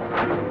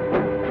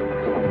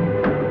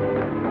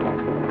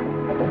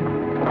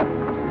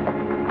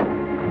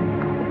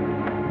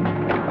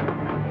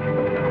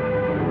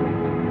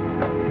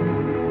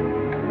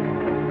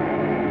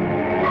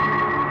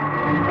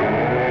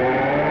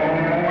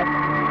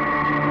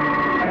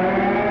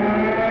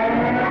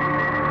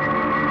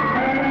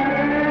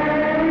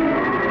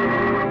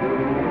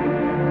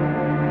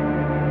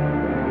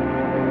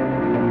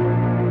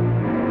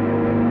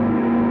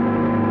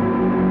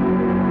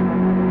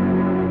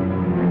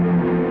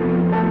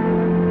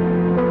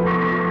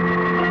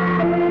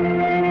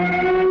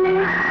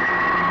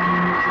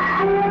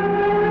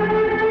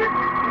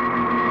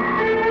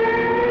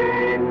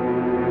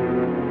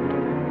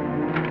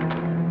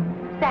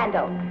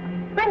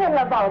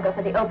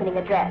 For the opening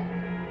address.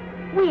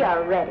 We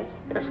are ready.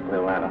 Yes,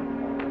 Cleolana.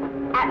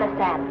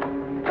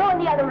 Atlasan, go in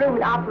the other room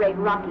and operate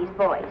Rocky's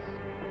voice.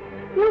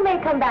 You may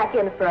come back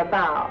in for a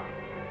bow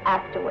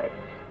afterwards.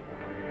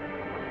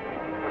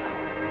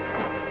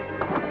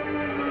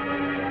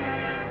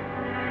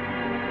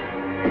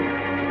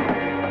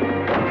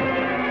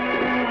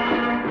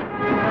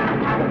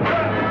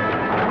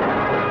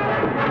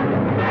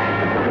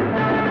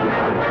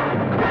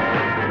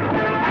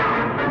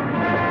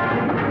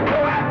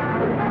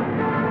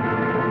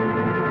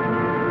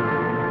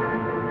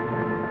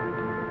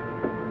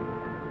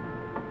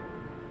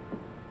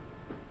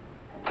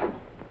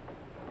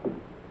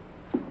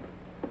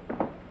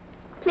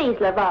 Please,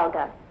 La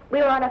Volga.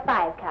 We're on a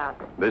 5 count.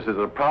 This is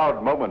a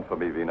proud moment for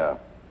me, Vina.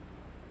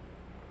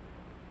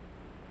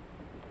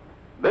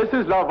 This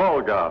is La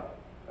Volga,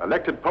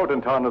 elected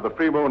potentate of the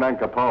Free Moon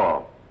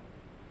Ankapore.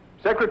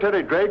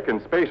 Secretary Drake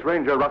and Space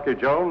Ranger Rocky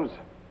Jones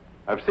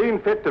have seen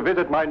fit to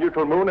visit my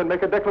neutral moon and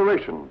make a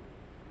declaration.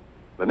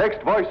 The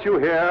next voice you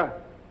hear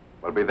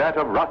will be that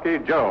of Rocky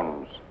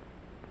Jones.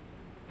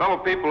 Fellow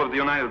people of the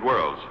United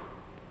Worlds,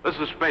 this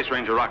is Space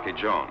Ranger Rocky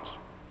Jones.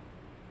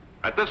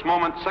 At this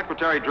moment,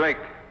 Secretary Drake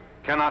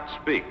cannot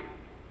speak.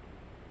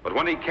 But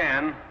when he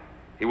can,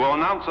 he will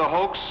announce a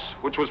hoax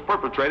which was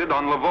perpetrated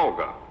on La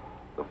Volga,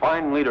 the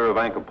fine leader of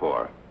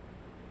Ankapore,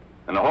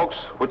 and a hoax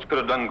which could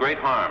have done great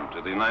harm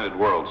to the United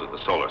Worlds of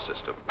the solar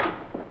system.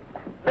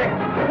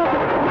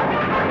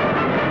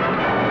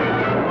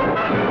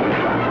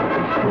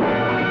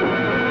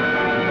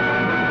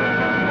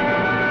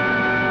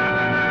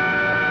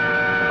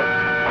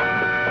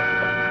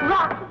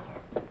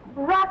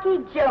 Rocky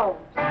Jones.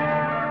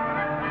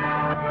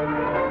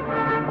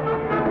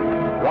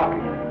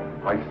 Rocky,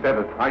 I said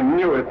it. I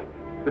knew it,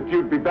 that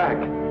you'd be back.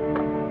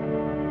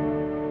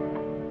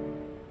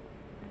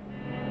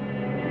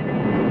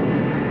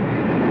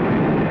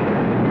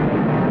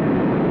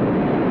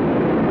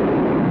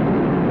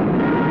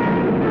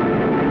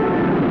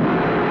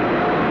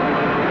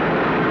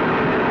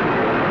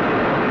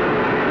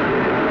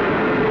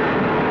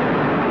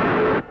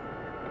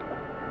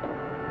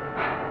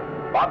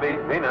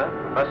 Tina,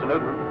 Professor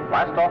Newton,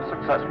 blast off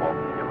successful.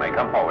 You may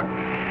come forward.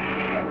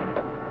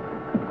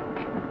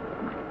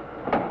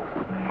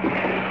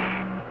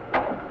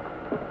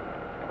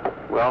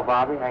 Well,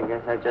 Bobby, I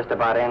guess that just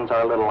about ends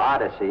our little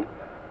odyssey.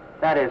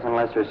 That is,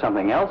 unless there's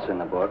something else in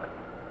the book.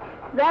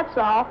 That's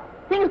all.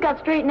 Things got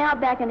straightened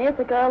out back in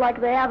Ithaca like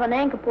they have in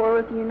Angkor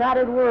with the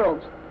United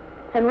Worlds.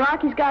 And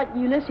Rocky's got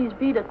Ulysses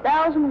beat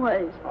 1,000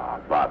 ways. Oh,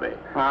 Bobby.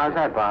 How's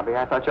that, Bobby?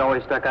 I thought you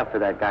always stuck up for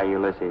that guy,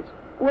 Ulysses.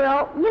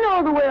 Well, you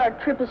know the way our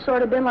trip has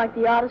sort of been like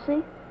the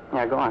Odyssey?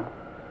 Yeah, go on.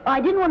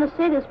 I didn't want to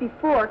say this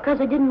before because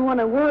I didn't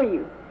want to worry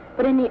you.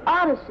 But in the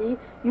Odyssey,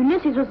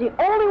 Ulysses was the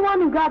only one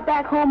who got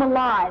back home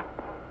alive.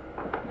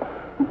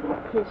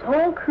 His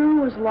whole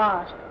crew was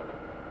lost.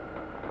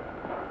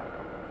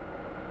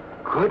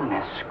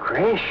 Goodness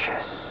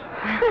gracious.